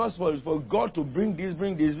judgment is just for God to bring this,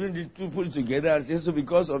 to put it together and say, so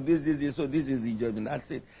because of this, so this is the judgment. That's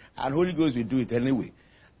it. And Holy Ghost will do it anyway.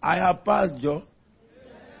 I have passed, Joe.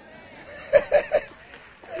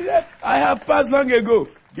 I have passed long ago.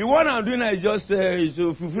 The one I'm doing is just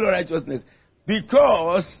to fulfill righteousness.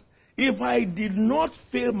 Because if I did not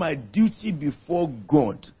fail my duty before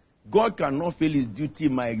God, God cannot fail his duty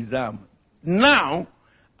in my exam now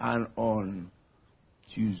and on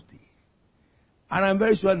Tuesday. And I'm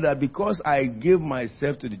very sure that because I gave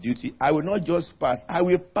myself to the duty, I will not just pass. I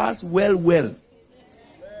will pass well. Amen.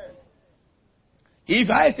 If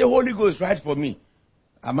I say Holy Ghost write for me,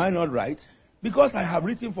 am I not right? Because I have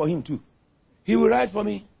written for him too. He will write for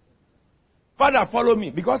me. Father, follow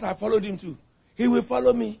me because I followed him too. He will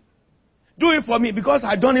follow me. Do it for me because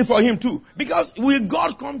I done it for him too. Because will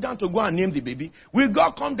God come down to go and name the baby? Will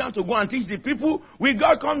God come down to go and teach the people? Will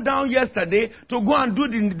God come down yesterday to go and do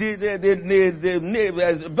the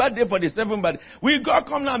birthday for the 7th birthday? Will God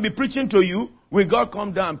come down and be preaching to you? Will God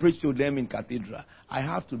come down and preach to them in cathedral? I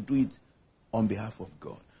have to do it on behalf of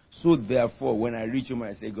God. So therefore, when I reach home,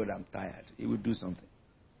 I say, God, I'm tired. He will do something.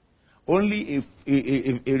 Only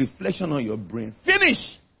a reflection on your brain. Finish!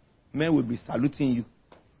 Men will be saluting you.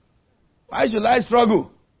 Why should I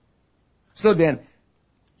struggle? So then,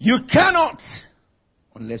 you cannot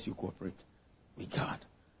unless you cooperate with God.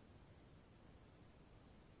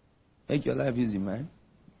 Make your life easy, man.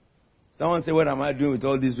 Someone say, what am I doing with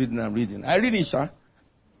all this reading I'm reading? I read it, sir.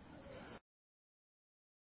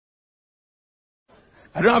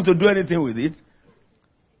 I don't have to do anything with it.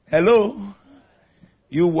 Hello?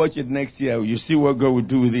 You watch it next year. You see what God will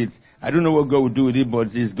do with it. I don't know what God will do with it, but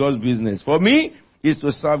it's God's business. For me, it's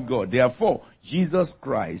to serve God. Therefore, Jesus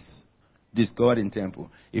Christ discovered in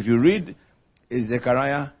temple. If you read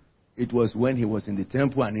Zechariah, it was when he was in the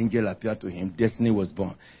temple, an angel appeared to him. Destiny was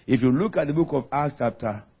born. If you look at the book of Acts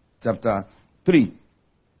chapter 3,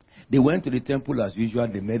 they went to the temple as usual.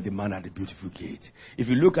 They met the man at the beautiful gate. If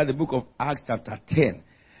you look at the book of Acts chapter 10,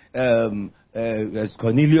 as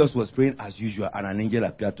Cornelius was praying as usual, and an angel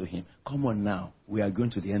appeared to him. Come on now. We are going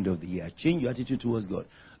to the end of the year. Change your attitude towards God.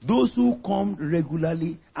 Those who come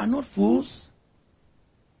regularly are not fools.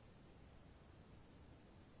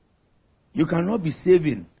 You cannot be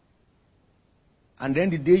saving, and then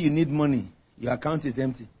the day you need money, your account is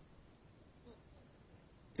empty.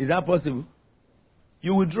 Is that possible?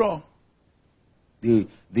 You withdraw. The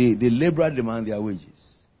laborer demand their wages.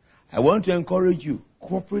 I want to encourage you.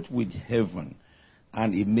 Cooperate with heaven,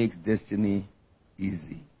 and it makes destiny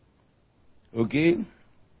easy. Okay?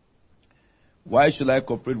 Why should I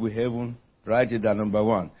cooperate with heaven? Write it down. Number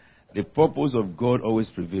one, the purpose of God always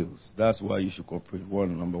prevails. That's why you should cooperate.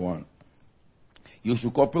 Number one. You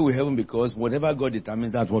should cooperate with heaven because whatever God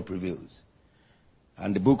determines, that's what prevails.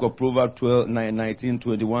 And the book of Proverbs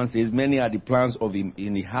 19:21 says, many are the plans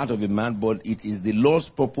in the heart of a man, but it is the Lord's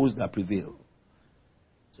purpose that prevails.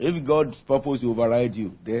 So if God's purpose will override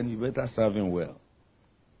you, then you better serve him well.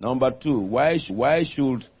 Number two, why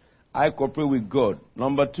should I cooperate with God?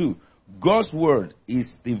 Number two, God's word is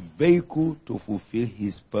the vehicle to fulfill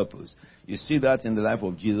his purpose. You see that in the life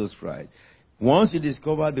of Jesus Christ. Once you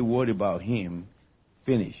discover the word about him,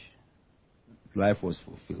 finish. Life was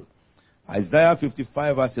fulfilled. Isaiah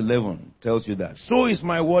 55 verse 11 tells you that. So is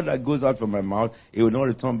my word that goes out from my mouth. It will not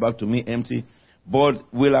return back to me empty,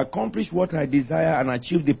 but will accomplish what I desire and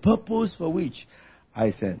achieve the purpose for which I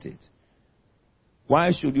sent it.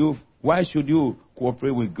 Why should you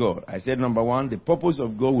cooperate with God? I said, number one, the purpose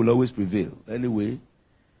of God will always prevail. Anyway.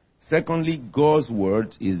 Secondly, God's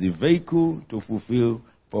word is the vehicle to fulfill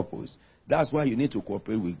purpose. That's why you need to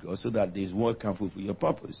cooperate with God so that His word can fulfill your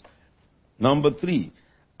purpose. Number three,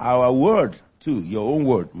 our word, too, your own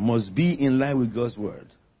word, must be in line with God's word.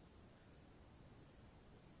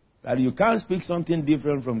 That you can't speak something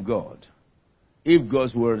different from God if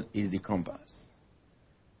God's word is the compass.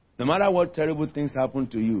 No matter what terrible things happen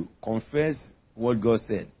to you, confess what God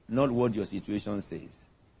said, not what your situation says.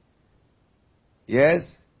 Yes,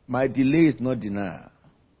 my delay is not denial.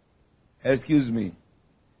 Excuse me.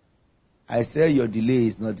 I said your delay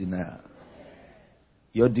is not denial.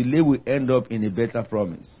 Your delay will end up in a better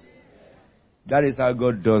promise. That is how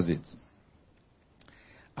God does it.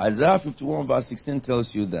 Isaiah 51 verse 16 tells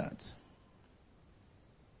you that.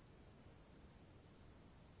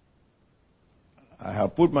 I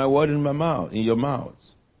have put my word in your mouth.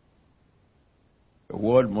 The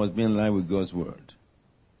word must be in line with God's word.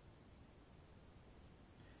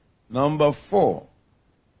 Number 4,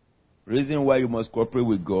 reason why you must cooperate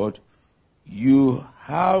with God, you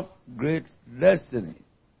have great destiny.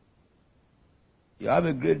 You have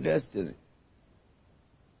a great destiny.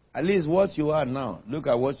 At least what you are now. Look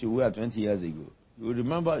at what you were 20 years ago. You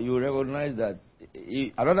remember, you recognize that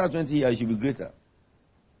another 20 years you will be greater.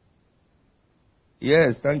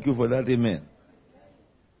 Yes, thank you for that, amen.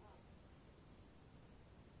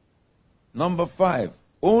 Number 5,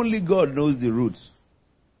 only God knows the route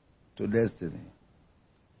to destiny.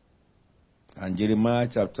 And Jeremiah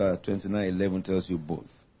chapter 29:11 tells you both.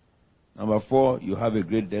 Number 4, you have a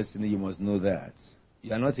great destiny, you must know that.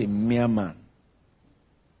 You are not a mere man.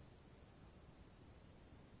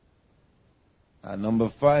 And number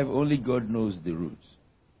 5, only God knows the route.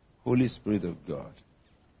 Holy Spirit of God.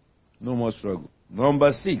 No more struggle.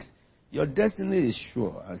 Number 6, your destiny is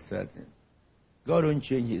sure and certain. God won't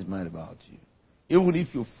change His mind about you. Even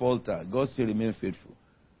if you falter, God still remains faithful,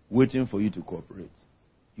 waiting for you to cooperate.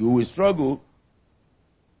 You will struggle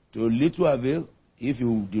to little avail if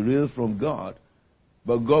you derail from God,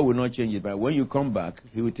 but God will not change it. But when you come back,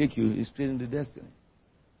 He will take you straight into destiny.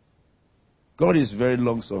 God is very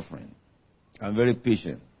long-suffering and very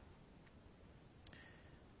patient.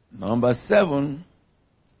 Number 7,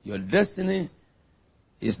 your destiny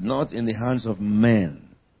is not in the hands of men.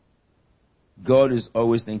 God is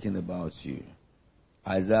always thinking about you.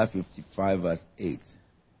 Isaiah 55 verse 8.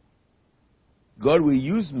 God will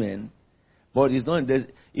use men, but it's not.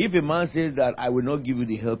 If a man says that I will not give you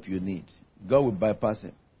the help you need, God will bypass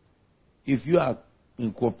him. If you are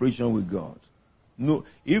in cooperation with God, no.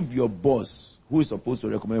 If your boss, who is supposed to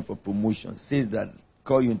recommend for promotion, says that,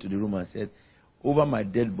 call you into the room and said, over my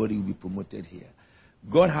dead body will be promoted here.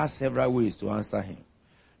 God has several ways to answer him.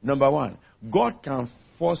 Number one, God can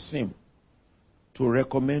force him to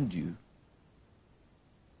recommend you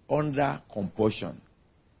under compulsion.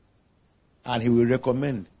 And he will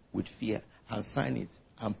recommend with fear and sign it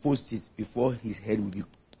and post it before his head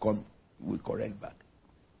will correct back.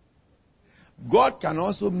 God can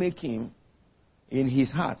also make him, in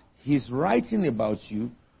his heart, he's writing about you,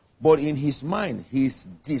 but in his mind, he's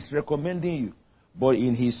disrecommending you. But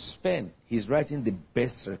in his pen, he's writing the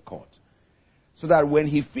best record. So that when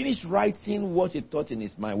he finished writing what he thought in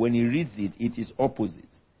his mind, when he reads it, it is opposite.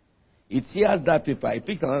 It hears that paper, he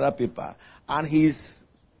picks another paper, and he's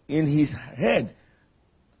in his head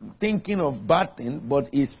thinking of bad thing,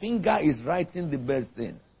 but his finger is writing the best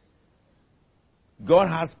thing. God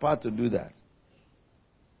has power to do that.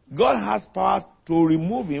 God has power to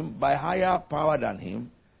remove him by higher power than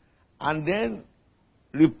him, and then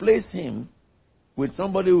replace him with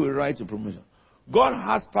somebody who will write to promotion. God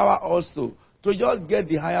has power also to just get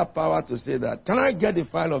the higher power to say that, can I get the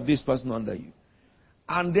file of this person under you?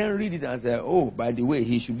 And then read it and say, oh, by the way,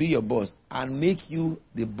 he should be your boss, and make you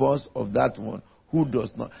the boss of that one who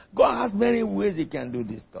does not. God has many ways he can do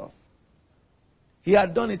this stuff. He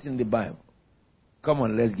had done it in the Bible. Come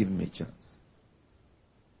on, let's give him a chance.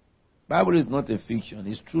 Bible is not a fiction,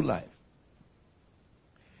 it's true life.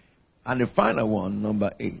 And the final one,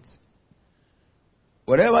 number 8.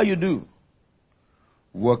 Whatever you do,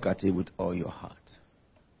 work at it with all your heart.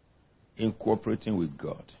 In cooperating with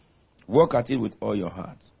God. Work at it with all your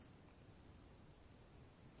heart.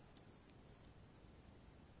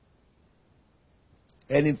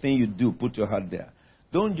 Anything you do, put your heart there.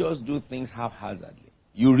 Don't just do things haphazardly.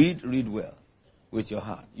 You read well with your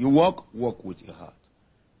heart. You walk with your heart.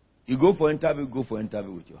 You go for interview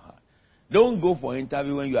with your heart. Don't go for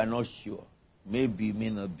interview when you are not sure. Maybe, may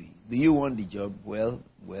not be. Do you want the job? Well.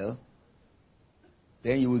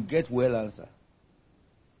 Then you will get well answer.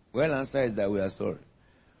 Well answer is that we are sorry.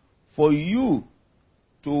 For you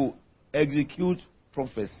to execute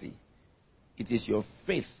prophecy, it is your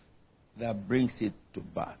faith that brings it to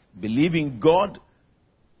birth. Believe in God,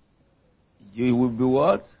 you will be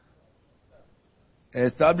what?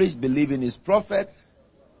 Established. Believe in his prophet.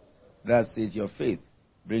 That is your faith.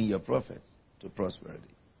 Bring your prophets to prosperity.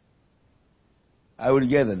 I will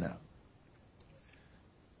get it now.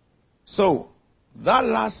 So, that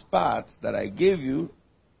last part that I gave you,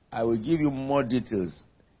 I will give you more details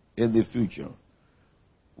in the future.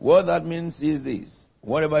 What that means is this.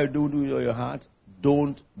 Whatever you do with your heart,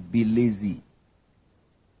 don't be lazy.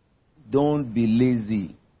 Don't be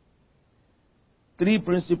lazy. 3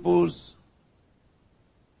 principles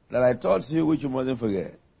that I taught you which you mustn't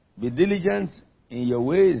forget. Be diligent in your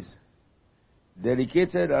ways,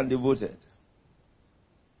 dedicated and devoted.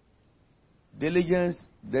 Diligence,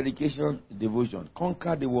 dedication, devotion.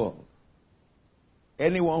 Conquer the world.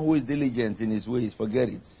 Anyone who is diligent in his ways, forget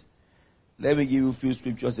it. Let me give you a few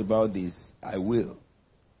scriptures about this. I will.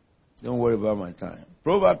 Don't worry about my time.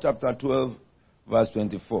 Proverbs chapter 12, verse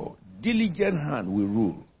 24. Diligent hand will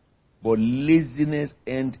rule, but laziness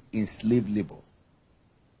end in slave labor.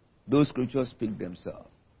 Those scriptures speak themselves.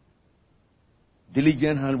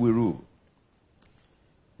 Diligent hand will rule.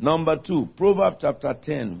 Number 2, Proverbs chapter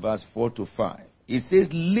 10, verse 4 to 5. It says,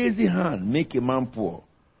 lazy hand make a man poor,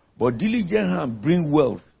 but diligent hand bring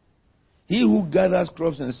wealth. He who gathers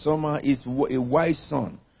crops in summer is a wise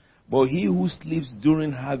son, but he who sleeps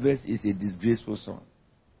during harvest is a disgraceful son.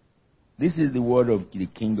 This is the word of the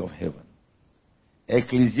King of heaven.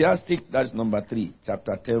 Ecclesiastic, that's number 3,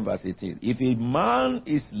 chapter 10, verse 18. If a man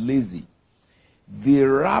is lazy, the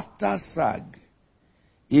rafters sag.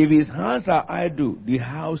 If his hands are idle, the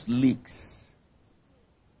house leaks.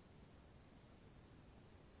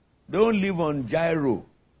 Don't live on gyro.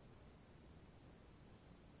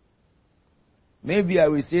 Maybe I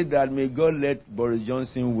will say that may God let Boris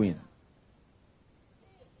Johnson win.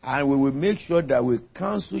 And we will make sure that we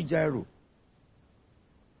cancel gyro.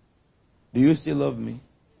 Do you still love me?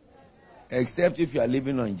 Except if you are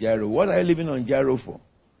living on gyro. What are you living on gyro for?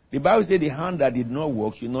 The Bible said the hand that did not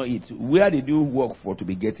work should not eat. Where did you work for to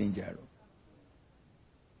be getting gyro?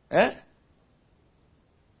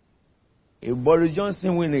 If Boris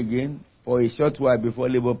Johnson win again, for a short while before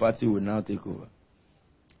Labour Party will now take over.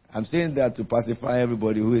 I'm saying that to pacify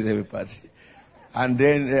everybody who is every party. And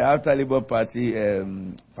then after Labour Party,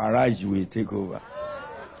 Farage will take over.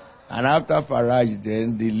 And after Farage,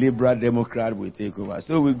 then the Liberal Democrat will take over.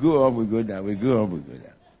 So we go up, we go down, we go up, we go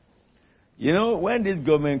down. You know, when this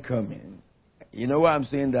government come in, you know why I'm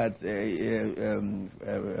saying that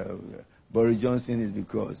Boris Johnson is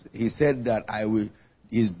because he said that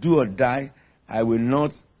is do or die. I will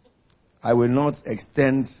not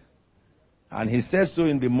extend. And he said so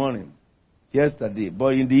in the morning, yesterday.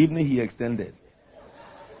 But in the evening, he extended.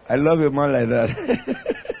 I love a man like that.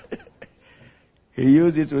 He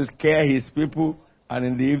used it to scare his people, and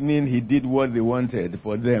in the evening he did what they wanted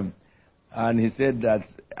for them. And he said that,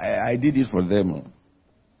 I did it for them.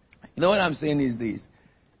 You know what I'm saying is this.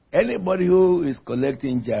 Anybody who is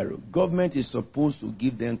collecting gyro, government is supposed to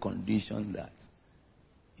give them condition that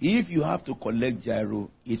if you have to collect gyro,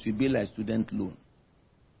 it will be like student loan.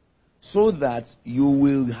 So that you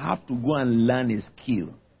will have to go and learn a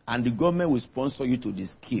skill. And the government will sponsor you to the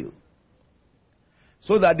skill.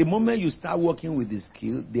 So that the moment you start working with the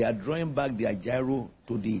skill, they are drawing back their gyro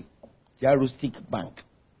to the gyro stick bank.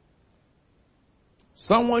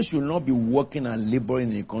 Someone should not be working and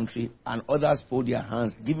laboring in a country and others fold their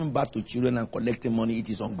hands, giving back to children and collecting money. It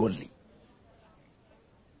is ungodly.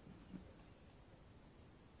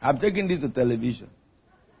 I'm taking this to television.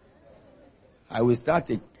 I will start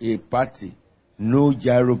a party, no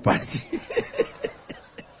gyro party.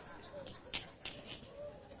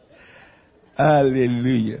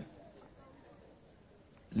 Hallelujah.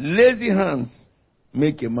 Lazy hands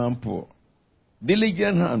make a man poor.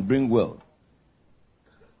 Diligent hands bring wealth.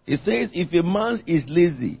 It says, if a man is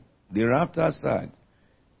lazy, the rafters sag.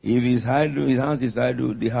 If his hands is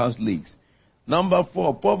idle, the house leaks. Number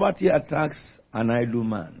 4, poverty attacks an idle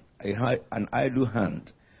man, an idle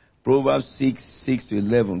hand. Proverbs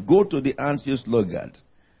 6:6-11. Go to the ant, you sluggard.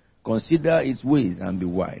 Consider its ways and be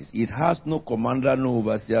wise. It has no commander, no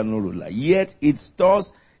overseer, no ruler. Yet it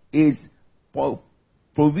stores its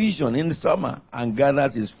provision in the summer and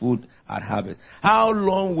gathers its food at harvest. How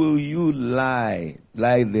long will you lie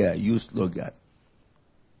there, you sluggard?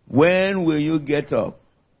 When will you get up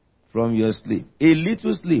from your sleep? A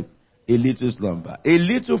little sleep, a little slumber, a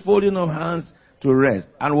little folding of hands to rest.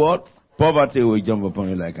 And what? Poverty will jump upon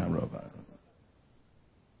you like a robber.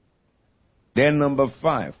 Then number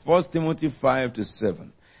 5, 1 Timothy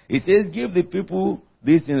 5-7. It says, give the people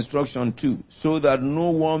this instruction too, so that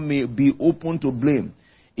no one may be open to blame.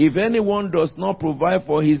 If anyone does not provide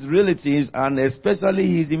for his relatives, and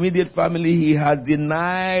especially his immediate family, he has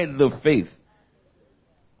denied the faith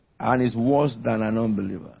and is worse than an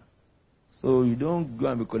unbeliever. So you don't go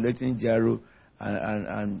and be collecting gyro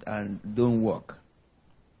and don't work.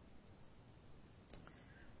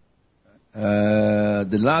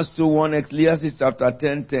 The last two, one, Ecclesiastes chapter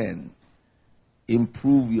 10:10.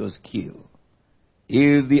 Improve your skill.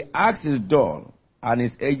 If the axe is dull and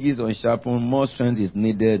its edges unsharpened, more strength is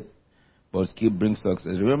needed, but skill brings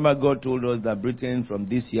success. Remember, God told us that Britain from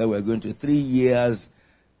this year we're going to 3 years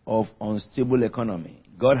of unstable economy.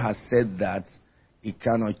 God has said that it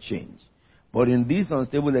cannot change. But in this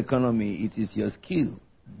unstable economy, it is your skill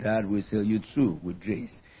that will sail you through with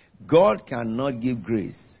grace. God cannot give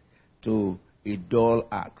grace to a dull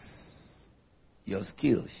axe. Your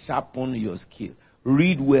skill, sharpen your skill.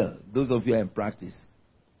 Read well. Those of you are in practice,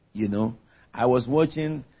 you know. I was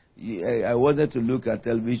watching, I wanted to look at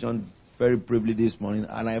television very briefly this morning,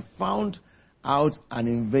 and I found out an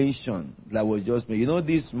invention that was just made. You know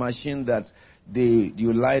this machine that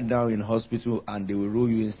you lie down in hospital and they will roll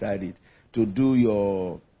you inside it to do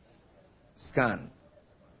your scan,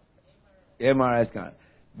 MRI scan.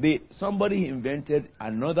 Somebody invented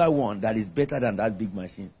another one that is better than that big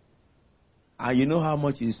machine. And you know how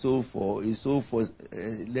much it sold for? It sold for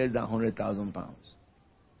less than 100,000 pounds.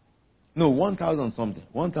 No, 1,000 something.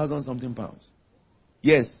 1,000 something pounds.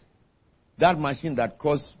 Yes. That machine that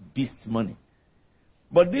costs beast money.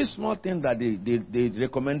 But this small thing that they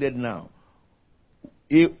recommended now,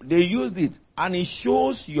 they used it and it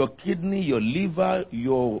shows your kidney, your liver,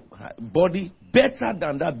 your body better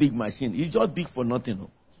than that big machine. It's just big for nothing. No?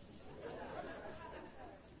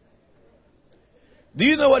 Do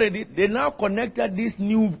you know what they did? They now connected this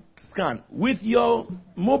new scan with your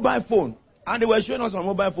mobile phone. And they were showing us on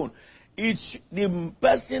mobile phone. The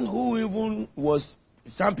person who even was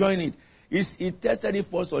championing it, he tested it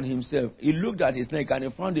first on himself. He looked at his neck and he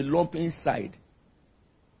found a lump inside.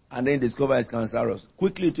 And then discovered it's cancerous.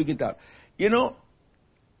 Quickly took it out. You know,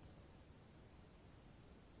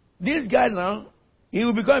 this guy now, he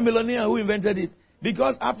will become a millionaire. Who invented it?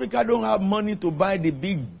 Because Africa don't have money to buy the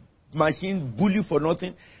big machine bully for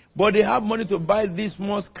nothing. But they have money to buy this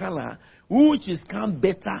small scanner, which is scan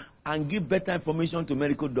better and give better information to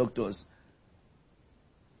medical doctors.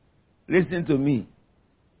 Listen to me.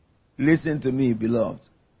 Listen to me, beloved.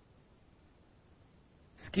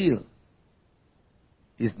 Skill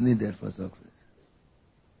is needed for success.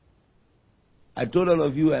 I told all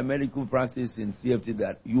of you at medical practice in CFT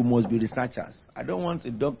that you must be researchers. I don't want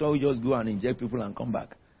a doctor who just go and inject people and come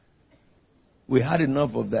back. We had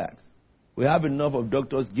enough of that. We have enough of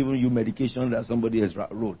doctors giving you medication that somebody else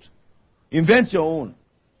wrote. Invent your own.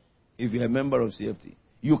 If you're a member of CFT,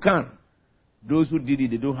 you can. Those who did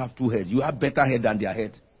it, they don't have two heads. You have better head than their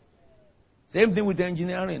head. Same thing with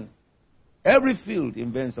engineering. Every field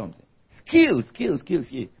invent something. Skill.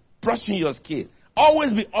 Brushing your skill.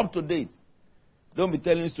 Always be up to date. Don't be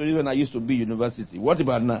telling stories when I used to be university. What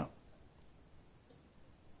about now?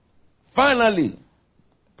 Finally,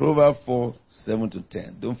 Proverbs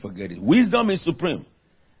 4:7-10. Don't forget it. Wisdom is supreme.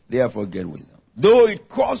 Therefore, get wisdom. Though it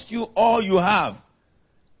costs you all you have.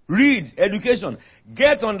 Read, education.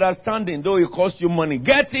 Get understanding, though it costs you money.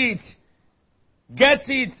 Get it. Get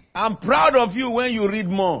it. I'm proud of you when you read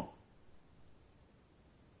more.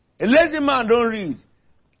 A lazy man don't read.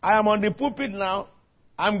 I am on the pulpit now.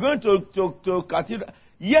 I'm going to cathedral.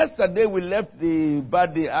 Yesterday we left the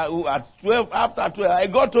birthday at 12. After 12, I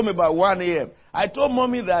got home about 1 a.m. I told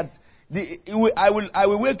mommy that I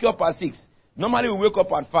will wake you up at 6. Normally we wake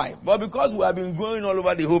up at 5. But because we have been going all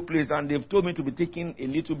over the whole place and they've told me to be taking a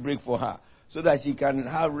little break for her so that she can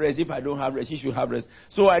have rest. If I don't have rest, she should have rest.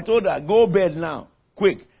 So I told her, go bed now,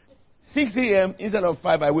 quick. 6 a.m. instead of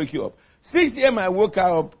 5, I wake you up. 6 a.m. I woke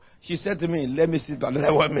her up. She said to me, let me sit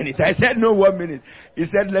another 1 minute. I said, no, 1 minute. He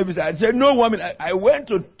said, let me sit. I said, no, 1 minute. I went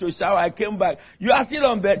to shower. I came back. You are still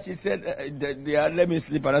on bed. She said, let me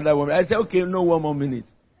sleep another 1 minute. I said, okay, no, 1 more minute.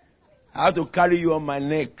 I have to carry you on my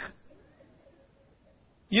neck.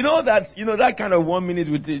 You know that kind of 1 minute,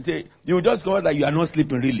 you will just go that you are not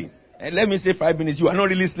sleeping really. And let me say 5 minutes, you are not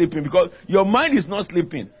really sleeping because your mind is not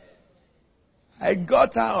sleeping. I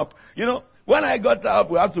got her up. When I got her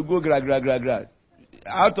up, we have to go gra.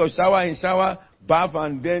 Out of shower, bath,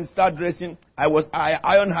 and then start dressing. I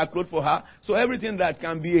ironed her clothes for her. So everything that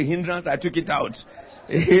can be a hindrance, I took it out.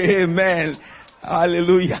 Amen.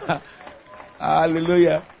 Hallelujah.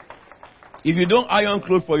 Hallelujah. If you don't iron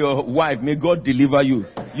clothes for your wife, may God deliver you.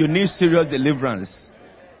 You need serious deliverance.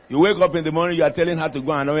 You wake up in the morning, you are telling her to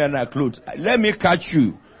go and iron her clothes. Let me catch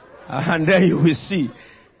you. And then you will see.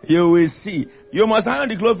 You will see. You must iron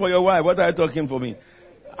the clothes for your wife. What are you talking for me?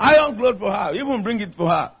 Iron clothes for her. Even bring it for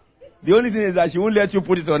her. The only thing is that she won't let you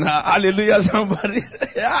put it on her. Hallelujah, somebody.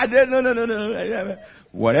 No.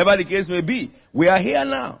 Whatever the case may be. We are here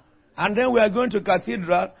now. And then we are going to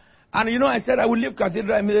cathedral. And I said I will leave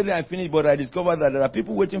cathedral immediately I finish. But I discovered that there are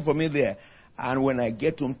people waiting for me there. And when I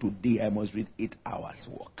get home today, I must read 8 hours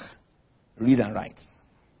work. Read and write.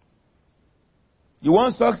 You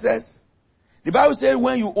want success? The Bible says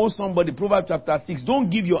when you owe somebody, Proverbs chapter 6, don't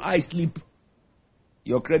give your eye sleep.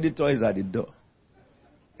 Your creditor is at the door.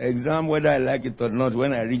 Exam whether I like it or not.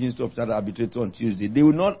 When I read into chapter arbitrator on Tuesday, they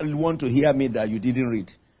will not want to hear me that you didn't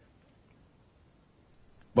read.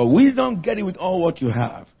 But wisdom, get it with all what you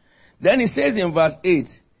have. Then it says in verse 8,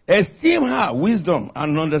 esteem her wisdom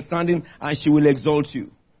and understanding, and she will exalt you.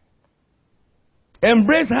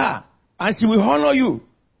 Embrace her, and she will honor you.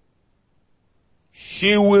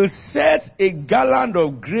 She will set a garland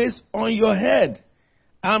of grace on your head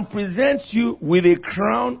and present you with a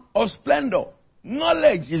crown of splendor.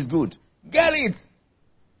 Knowledge is good. Get it.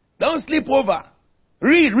 Don't sleep over.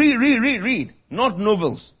 Read. Not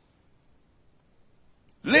novels.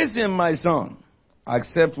 Listen, my son.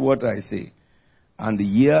 Accept what I say. And the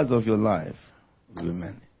years of your life will be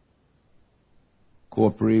many.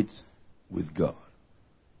 Cooperate with God.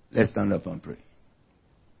 Let's stand up and pray.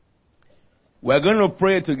 We're going to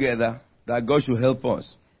pray together that God should help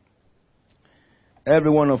us.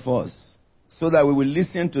 Every one of us. So that we will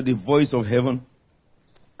listen to the voice of heaven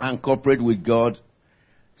and cooperate with God.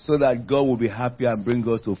 So that God will be happy and bring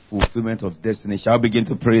us to fulfillment of destiny. Shall we begin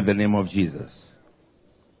to pray in the name of Jesus?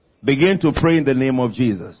 Begin to pray in the name of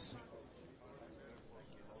Jesus.